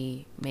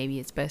 Maybe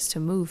it's best to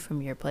move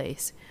from your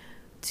place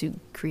to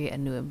create a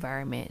new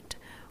environment,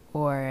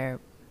 or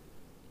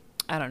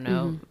I don't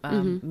know.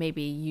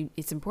 Maybe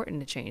it's important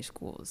to change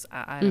schools.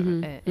 I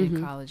don't know,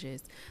 in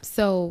colleges.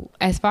 So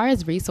as far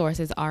as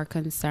resources are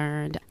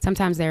concerned,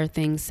 sometimes there are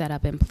things set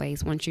up in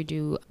place once you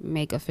do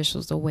make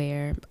officials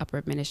aware, upper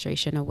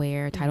administration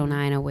aware, Title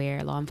IX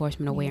aware, law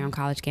enforcement aware on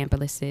college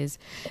campuses.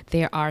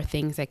 There are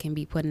things that can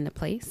be put into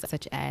place,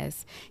 such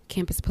as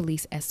campus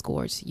police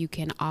escorts. You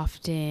can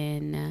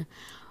often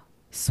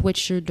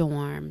switch your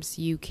dorms.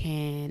 You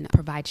can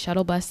provide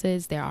shuttle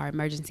buses. There are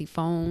emergency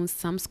phones.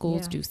 Some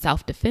schools do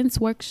self-defense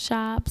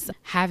workshops.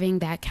 Having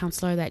that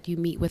counselor that you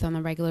meet with on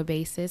a regular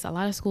basis. A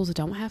lot of schools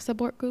don't have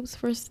support groups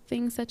for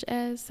things such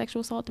as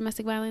sexual assault,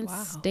 domestic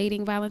violence,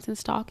 dating violence, and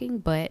stalking.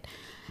 But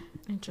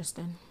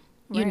interesting.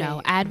 You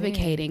know,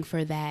 advocating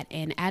for that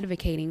and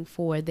advocating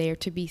for there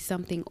to be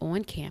something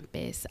on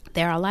campus.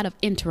 There are a lot of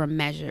interim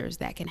measures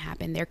that can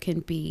happen. There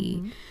can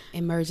be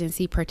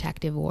emergency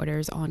protective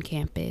orders on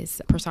campus,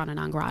 persona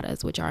non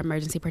gratas, which are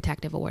emergency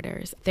protective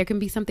orders. There can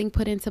be something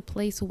put into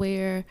place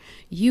where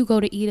you go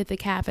to eat at the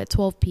cafe at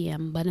 12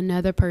 p.m., but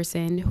another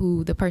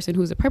person the person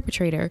who's a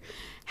perpetrator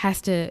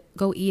has to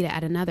go eat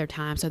at another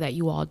time so that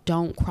you all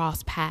don't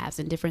cross paths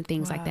and different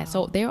things like that.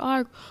 So there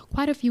are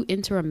quite a few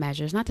interim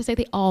measures, not to say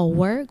they all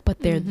work, but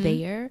they're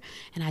there.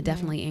 And I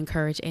definitely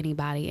encourage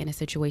anybody in a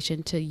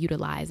situation to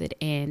utilize it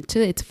and to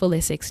its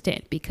fullest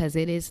extent, because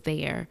it is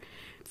there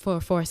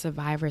for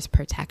survivors'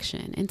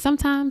 protection. And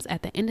sometimes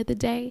at the end of the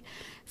day,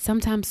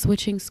 sometimes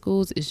switching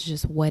schools is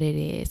just what it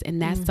is.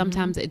 And that's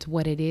sometimes it's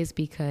what it is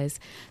because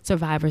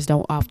survivors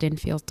don't often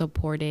feel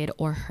supported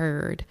or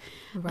heard.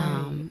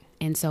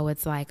 And so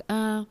it's like,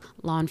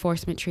 law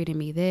enforcement treated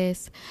me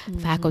this,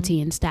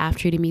 faculty and staff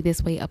treated me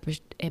this way, upper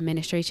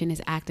administration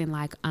is acting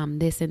like I'm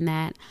this and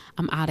that,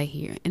 I'm out of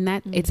here. And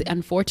that it's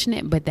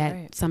unfortunate, but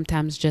that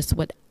sometimes just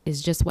what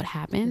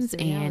happens.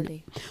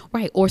 And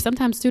or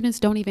sometimes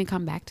students don't even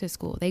come back to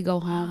school. They go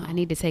home. I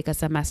need to take a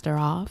semester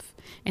off,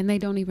 and they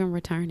don't even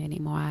return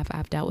anymore.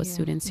 I've dealt with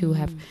students who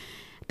have,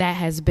 that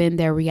has been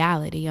their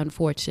reality,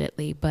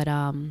 unfortunately. But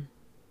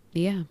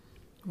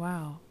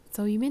Wow.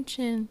 So you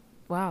mentioned,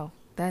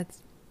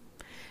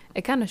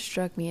 it kind of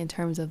struck me in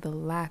terms of the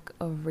lack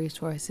of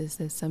resources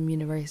that some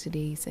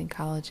universities and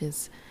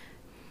colleges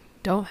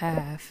don't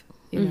have,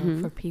 you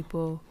know, for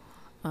people,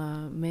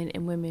 men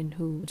and women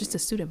who, just a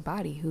student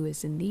body who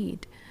is in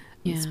need,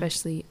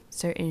 especially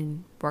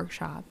certain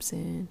workshops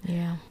and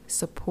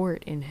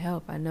support and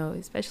help. I know,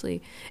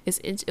 especially,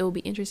 it will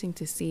be interesting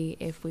to see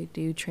if we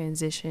do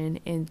transition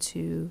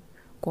into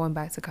going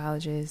back to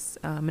colleges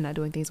and not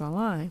doing things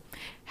online,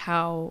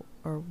 how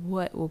or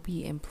what will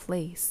be in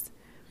place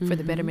for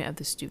the betterment of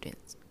the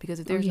students. Because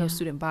if there's no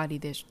student body,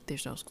 there's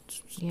no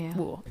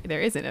school.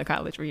 There isn't a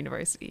college or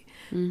university.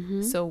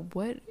 So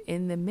what,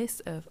 in the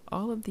midst of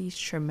all of these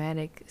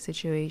traumatic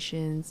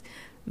situations,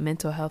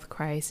 mental health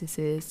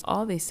crises,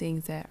 all these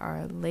things that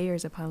are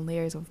layers upon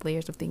layers of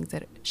things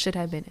that should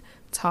have been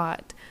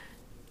taught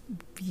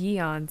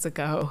eons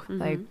ago,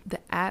 like the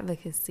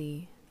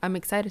advocacy, I'm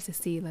excited to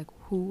see like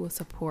who will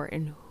support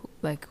and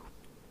like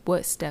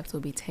what steps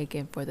will be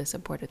taken for the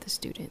support of the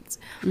students.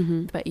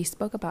 But you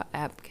spoke about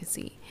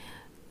advocacy.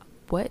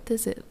 What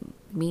does it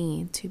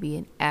mean to be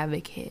an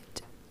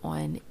advocate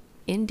on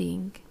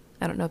ending,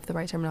 I don't know if the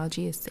right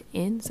terminology is to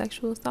end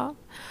sexual assault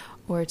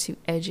or to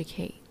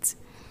educate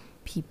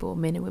people,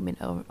 men and women,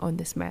 on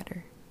this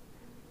matter?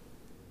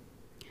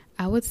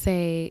 I would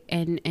say,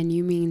 and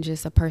you mean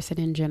just a person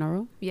in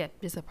general? Yeah,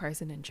 just a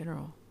person in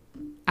general.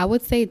 I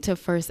would say to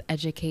first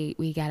educate,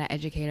 we got to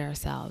educate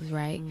ourselves,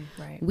 right?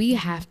 Right. We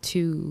have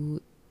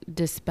to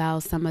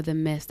dispel some of the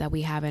myths that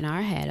we have in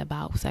our head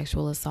about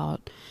sexual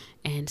assault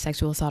and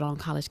sexual assault on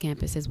college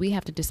campuses. We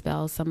have to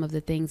dispel some of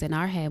the things in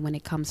our head when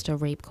it comes to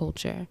rape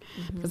culture.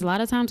 Because a lot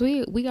of times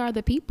we are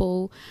the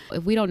people,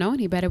 if we don't know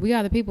any better, we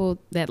are the people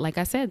that, like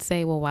I said,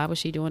 say, well, why was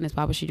she doing this?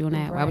 Why was she doing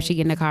that? Why was she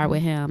getting in the car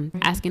with him?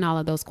 Asking all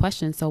of those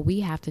questions. So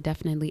we have to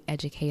definitely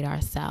educate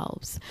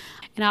ourselves.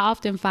 And I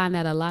often find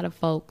that a lot of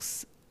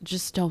folks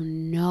just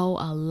don't know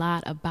a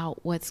lot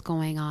about what's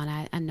going on.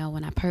 I know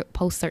when I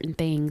post certain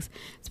things,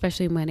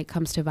 especially when it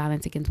comes to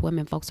violence against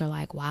women, folks are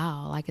like,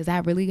 wow, like, is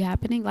that really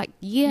happening? Like,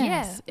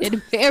 yes, it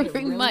very it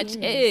really much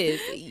is.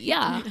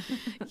 Yeah.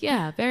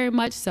 Yeah, very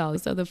much so.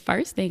 So the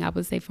first thing I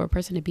would say for a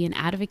person to be an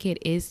advocate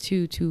is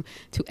to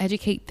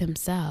educate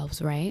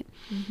themselves, right?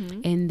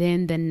 And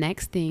then the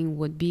next thing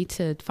would be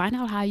to find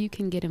out how you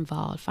can get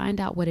involved,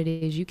 find out what it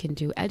is you can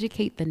do,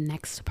 educate the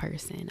next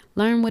person,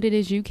 learn what it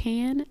is you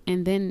can,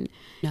 and then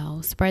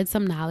spread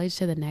some knowledge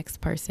to the next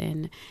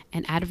person.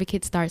 An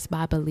advocate starts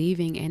by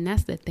believing, and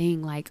that's the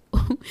thing. Like,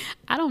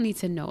 I don't need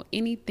to know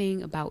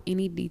anything about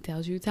any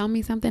details. You tell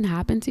me something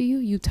happened to you,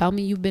 you tell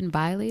me you've been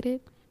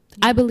violated,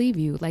 I believe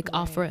you, like,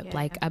 off rip.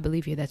 Like, I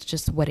believe you. That's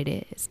just what it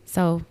is.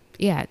 So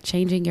yeah,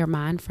 changing your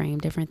mind frame,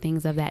 different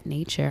things of that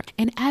nature.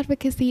 And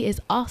advocacy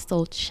is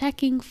also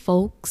checking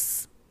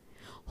folks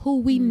who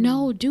we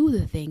know do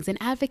the things. An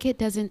advocate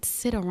doesn't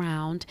sit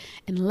around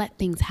and let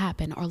things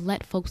happen or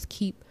let folks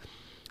keep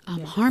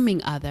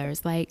harming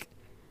others. Like,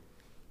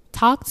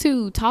 talk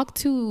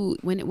to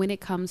when it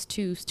comes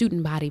to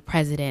student body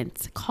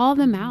presidents, call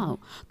them out,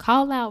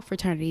 call out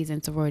fraternities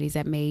and sororities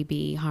that may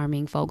be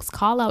harming folks,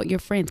 call out your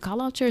friends,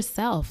 call out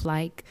yourself.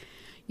 Like,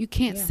 you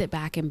can't sit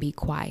back and be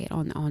quiet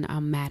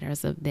on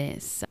matters of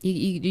this.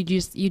 You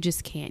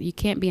just can't. You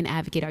can't be an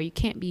advocate, or you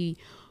can't be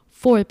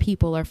for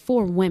people or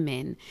for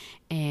women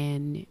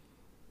and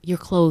you're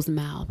closed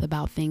mouth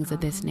about things of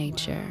this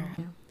nature.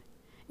 Wow.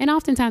 And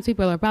oftentimes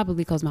people are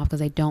probably closed mouth because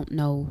they don't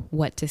know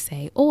what to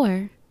say.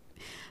 Or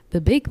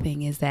the big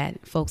thing is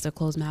that folks are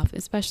closed mouth,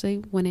 especially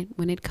when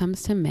it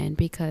comes to men,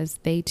 because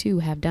they too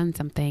have done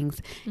some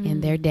things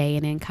in their day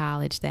and in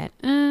college that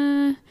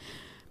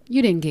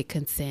you didn't get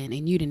consent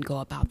and you didn't go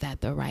about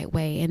that the right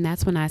way. And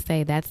that's when I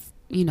say that's,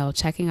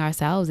 checking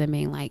ourselves and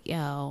being like,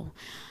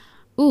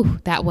 ooh,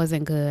 that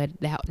wasn't good.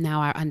 That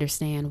now I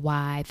understand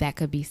why that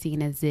could be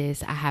seen as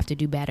this. I have to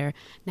do better.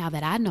 Now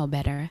that I know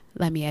better,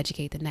 let me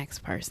educate the next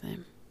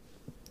person.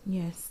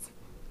 Yes.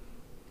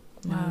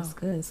 Wow. That's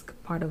good. It's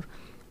part of,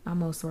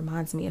 almost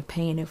reminds me of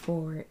paying it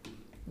forward.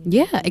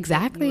 Yeah,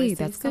 exactly.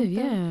 That's good.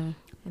 Yeah.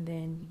 And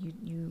then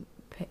you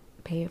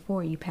pay it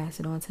forward. You pass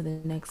it on to the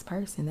next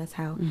person. That's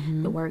how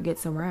the word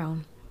gets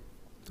around.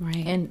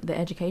 Right. And the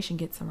education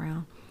gets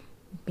around.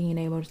 Being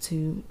able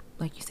to,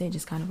 like you said,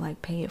 just kind of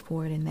like pay it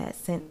forward in that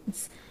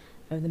sense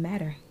of the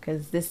matter.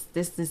 Because this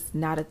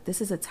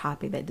is a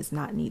topic that does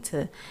not need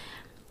to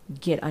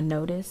get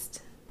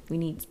unnoticed. We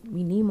need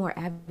more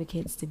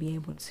advocates to be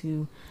able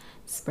to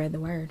spread the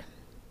word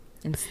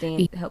and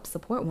help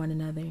support one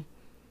another.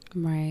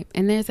 Right.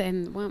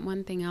 And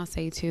one thing I'll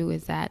say too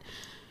is that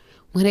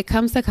when it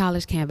comes to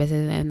college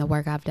campuses and the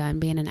work I've done,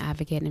 being an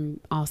advocate and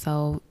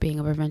also being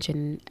a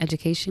prevention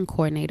education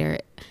coordinator,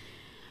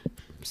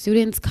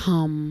 students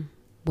come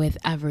with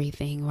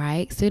everything,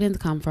 right? Students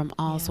come from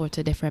all sorts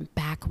of different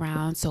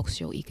backgrounds,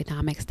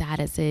 socioeconomic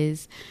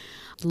statuses,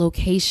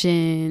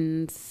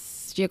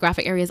 locations,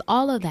 geographic areas,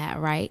 all of that,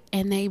 right?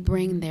 And they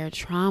bring their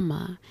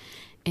trauma.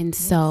 And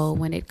so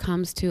when it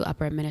comes to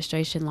upper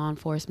administration, law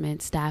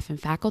enforcement, staff, and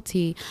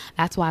faculty,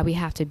 that's why we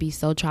have to be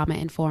so trauma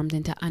informed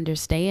and to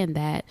understand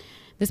that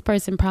this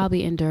person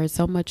probably endured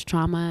so much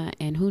trauma,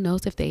 and who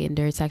knows if they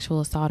endured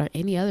sexual assault or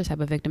any other type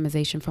of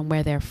victimization from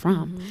where they're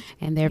from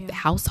and their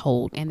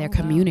household and their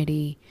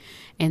community.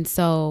 And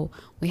so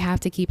we have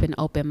to keep an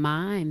open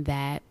mind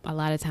that a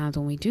lot of times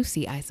when we do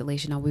see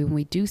isolation or when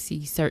we do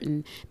see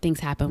certain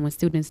things happen, when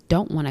students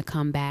don't want to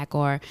come back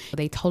or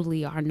they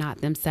totally are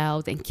not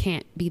themselves and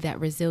can't be that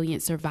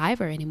resilient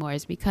survivor anymore,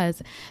 is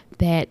because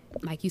that,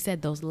 like you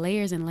said, those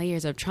layers and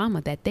layers of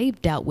trauma that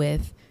they've dealt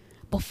with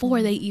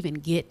before they even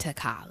get to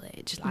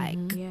college.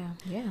 Like,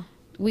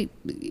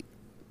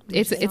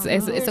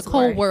 it's a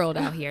cold world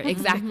out here.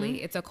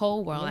 Exactly. It's a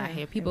cold world out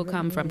here. People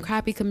come from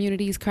crappy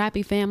communities,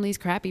 crappy families,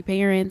 crappy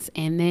parents,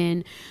 and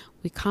then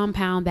we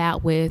compound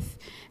that with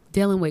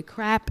dealing with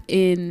crap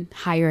in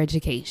higher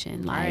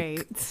education.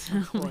 Like, that's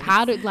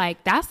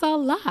a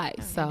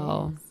lot.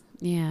 So,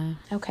 yeah.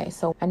 Okay,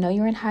 so I know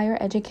you're in higher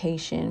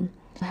education.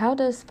 How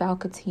does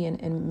faculty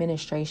and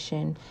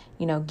administration,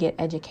 get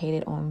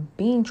educated on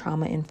being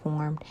trauma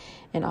informed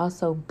and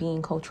also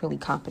being culturally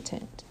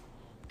competent?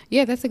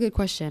 Yeah, that's a good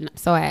question.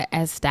 So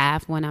as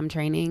staff, when I'm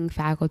training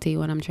faculty,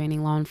 when I'm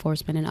training law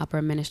enforcement and upper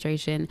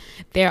administration,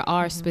 there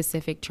are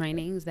specific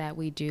trainings that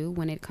we do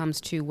when it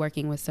comes to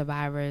working with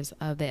survivors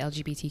of the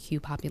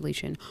LGBTQ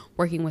population,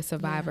 working with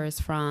survivors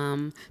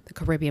from the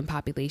Caribbean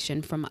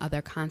population, from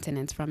other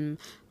continents, from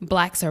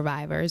Black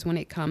survivors, when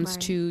it comes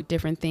to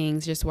different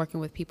things, just working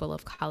with people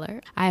of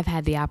color. I have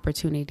had the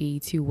opportunity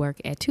to work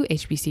at 2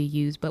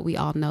 HBCUs, but we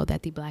all know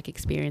that the Black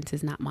experience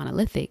is not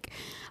monolithic.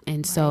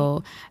 And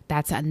so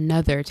that's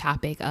another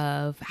topic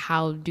of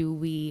how do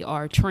we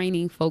are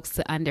training folks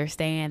to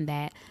understand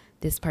that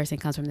this person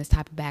comes from this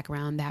type of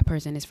background, that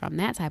person is from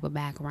that type of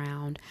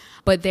background.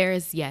 But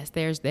there's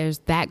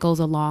that goes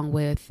along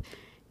with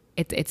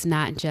it's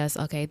not just,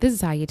 okay, this is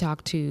how you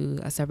talk to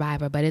a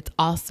survivor, but it's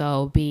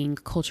also being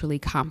culturally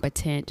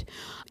competent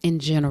in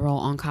general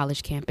on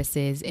college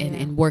campuses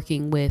and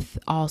working with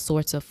all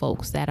sorts of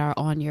folks that are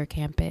on your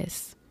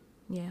campus.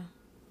 Yeah.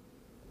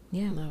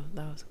 No,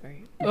 that was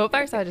great. Well,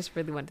 first, I just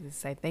really wanted to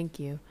say thank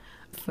you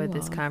for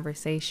this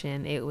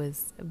conversation. It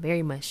was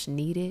very much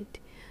needed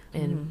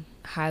and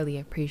highly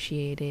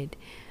appreciated,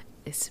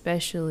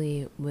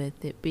 especially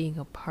with it being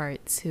a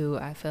part two.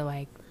 I feel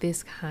like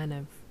this kind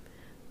of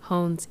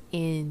hones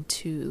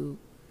into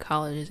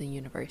colleges and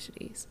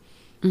universities.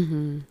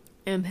 And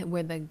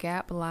where the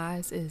gap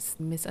lies is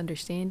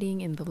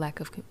misunderstanding and the lack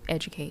of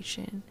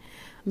education.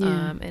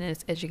 And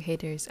as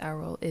educators, our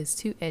role is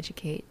to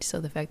educate. So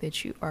the fact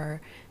that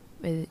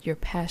you're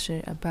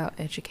passionate about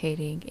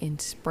educating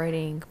and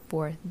spreading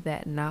forth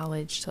that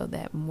knowledge so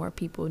that more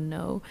people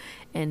know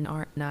and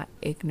are not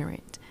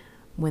ignorant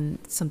when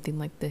something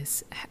like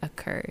this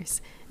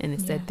occurs, and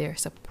instead they're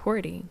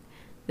supporting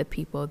the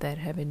people that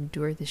have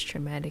endured this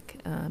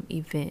traumatic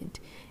event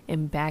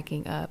and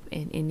backing up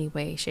in any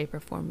way, shape, or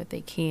form that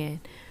they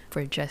can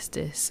for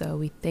justice. So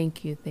we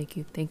thank you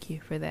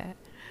for that.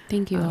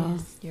 Thank you all.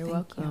 You're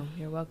welcome.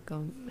 You're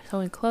welcome. So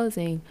in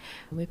closing,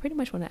 we pretty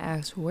much want to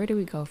ask, where do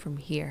we go from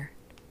here?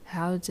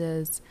 How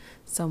does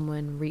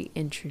someone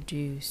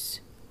reintroduce,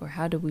 or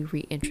how do we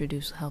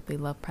reintroduce healthy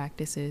love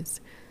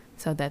practices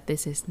so that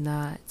this is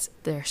not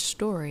their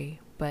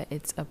story, but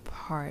it's a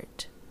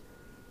part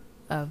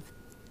of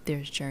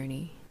their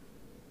journey?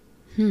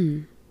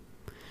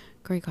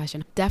 Great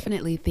question.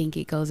 Definitely think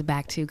it goes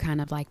back to kind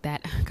of like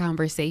that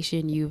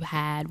conversation you've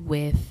had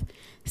with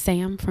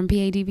Sam from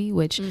PADV,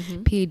 which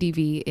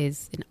PADV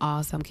is an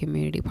awesome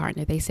community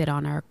partner. They sit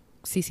on our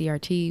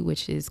CCRT,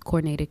 which is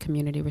Coordinated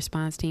Community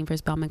Response Team for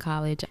Spelman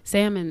College.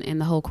 Sam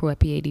and the whole crew at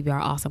PADV are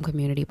awesome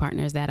community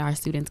partners that our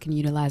students can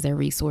utilize their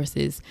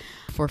resources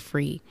for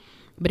free.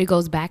 But it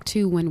goes back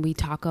to when we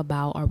talk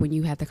about, or when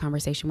you had the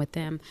conversation with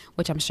them,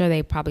 which I'm sure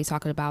they probably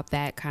talked about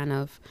that kind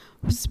of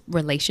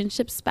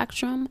relationship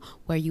spectrum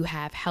where you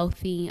have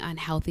healthy,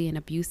 unhealthy, and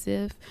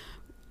abusive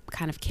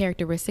kind of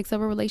characteristics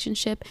of a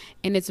relationship.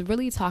 And it's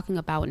really talking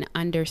about an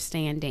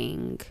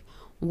understanding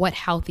what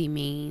healthy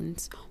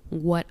means,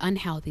 what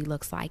unhealthy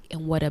looks like,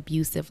 and what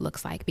abusive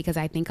looks like. Because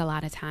I think a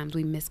lot of times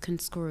we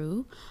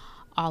misconstrue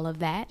all of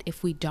that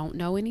if we don't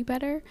know any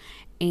better.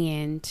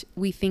 And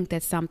we think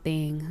that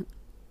something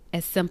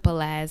as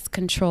simple as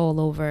control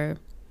over,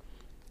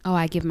 oh,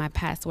 I give my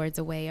passwords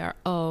away, or,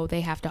 oh,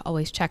 they have to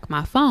always check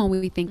my phone.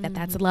 We think that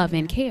that's love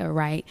and care,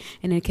 right?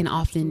 And it can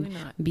often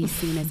be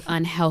seen as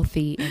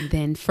unhealthy and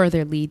then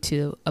further lead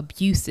to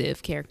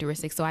abusive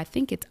characteristics. So I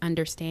think it's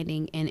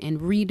understanding and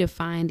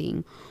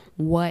redefining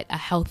what a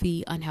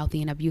healthy,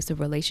 unhealthy, and abusive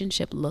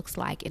relationship looks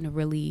like, and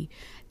really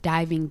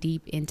diving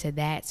deep into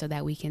that so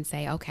that we can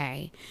say,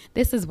 okay,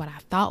 this is what I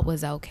thought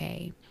was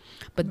okay,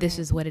 but this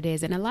is what it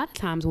is. And a lot of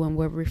times when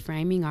we're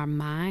reframing our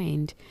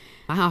mind,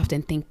 I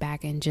often think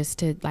back, and just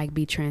to like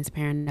be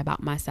transparent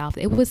about myself,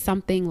 it was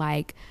something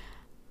like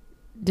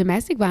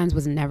domestic violence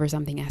was never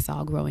something I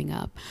saw growing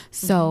up.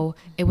 So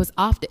it was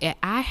often,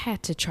 I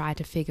had to try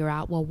to figure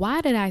out, well,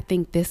 why did I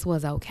think this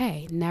was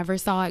okay? Never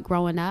saw it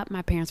growing up.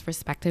 My parents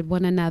respected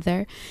one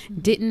another,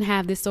 didn't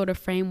have this sort of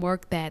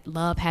framework that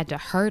love had to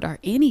hurt or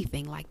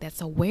anything like that.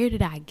 So where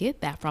did I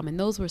get that from? And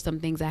those were some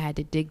things I had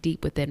to dig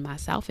deep within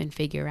myself and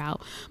figure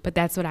out. But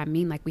that's what I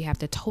mean. Like, we have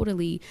to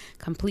totally,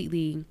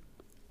 completely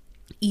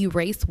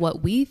erase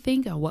what we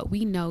think or what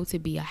we know to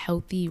be a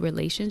healthy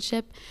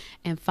relationship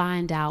and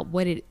find out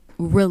what it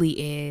really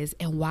is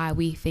and why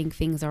we think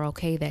things are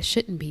okay that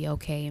shouldn't be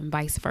okay, and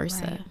vice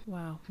versa. Right.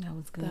 Wow, that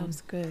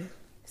was good.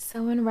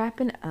 So in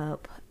wrapping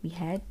up, we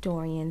had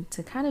Dorian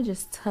to kind of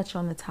just touch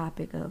on the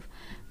topic of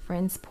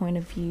friends' point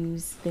of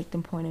views,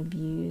 victim point of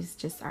views,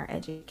 just our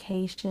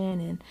education,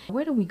 and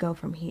where do we go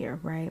from here,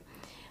 right?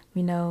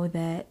 We know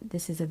that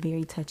this is a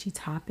very touchy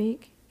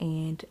topic,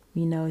 and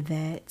we know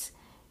that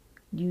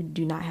you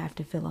do not have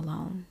to feel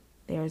alone.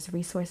 There's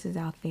resources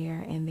out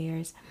there, and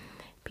there's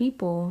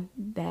people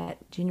that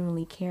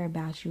genuinely care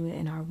about you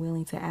and are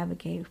willing to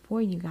advocate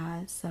for you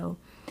guys. So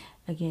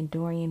again,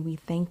 Dorian, we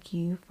thank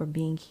you for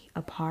being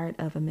a part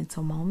of A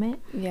Mental Moment.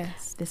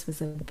 Yes. This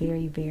was a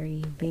very,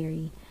 very,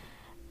 very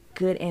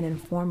good and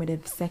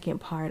informative second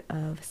part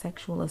of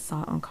sexual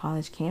assault on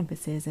college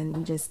campuses. And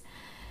we just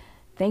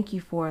thank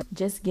you for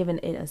just giving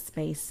it a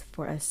space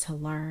for us to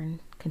learn,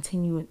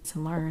 continue to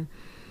learn,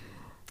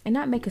 and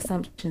not make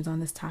assumptions on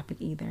this topic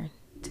either.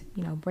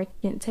 You know,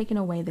 taking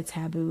away the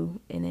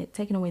taboo in it,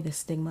 taking away the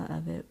stigma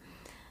of it.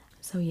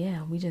 So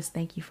yeah, we just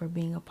thank you for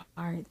being a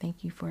part.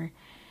 Thank you.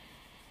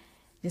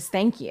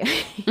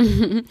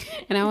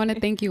 And I want to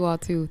thank you all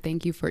too.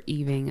 Thank you for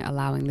even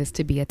allowing this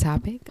to be a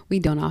topic. We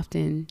don't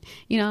often,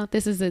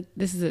 this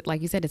is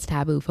like you said, it's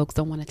taboo. Folks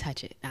don't want to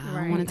touch it. I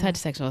don't want to touch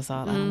sexual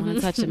assault. I don't want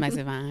to touch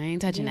domestic violence. I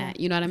ain't touching that.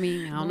 You know what I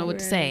mean? I don't know what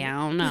to say. I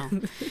don't know.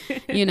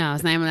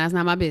 That's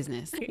not my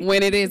business.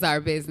 When it is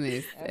our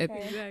business.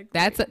 Exactly.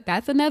 That's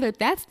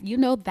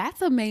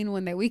a main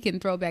one that we can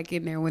throw back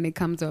in there when it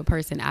comes to a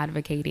person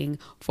advocating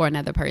for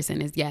another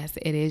person is, yes,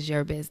 it is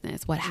your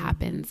business. What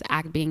happens,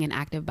 being an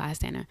active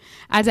bystander.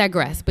 I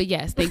digress, but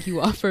yes, thank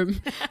you all for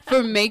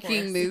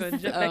making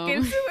this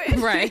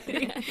right.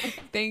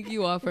 Thank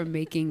you all for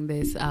making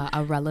this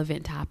a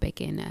relevant topic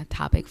and a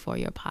topic for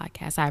your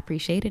podcast. I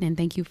appreciate it, and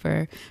thank you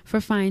for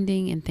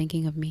finding and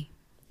thinking of me.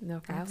 No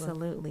problem.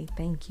 Absolutely.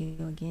 Thank you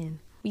again.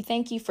 We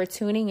thank you for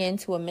tuning in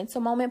to a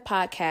Mental Moment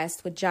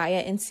podcast with Jaya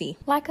and C.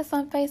 Like us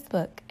on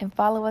Facebook and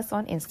follow us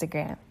on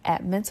Instagram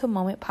at Mental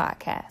Moment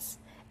Podcast.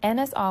 And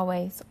as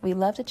always, we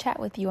love to chat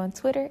with you on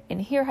Twitter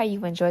and hear how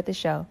you enjoyed the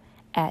show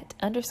at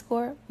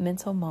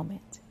 _mental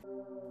moment.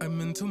 A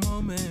mental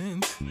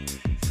moment.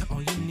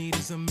 All you need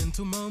is a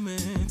mental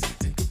moment.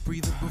 Take a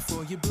breather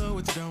before you blow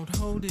it. Don't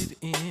hold it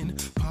in.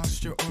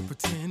 Posture or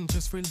pretend.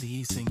 Just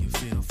releasing you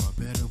feel far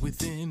better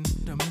within.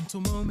 A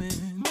mental moment.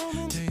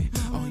 Hey,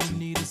 all you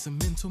need is a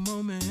mental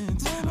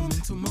moment. A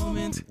mental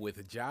moment.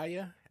 With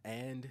Jaya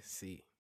and C.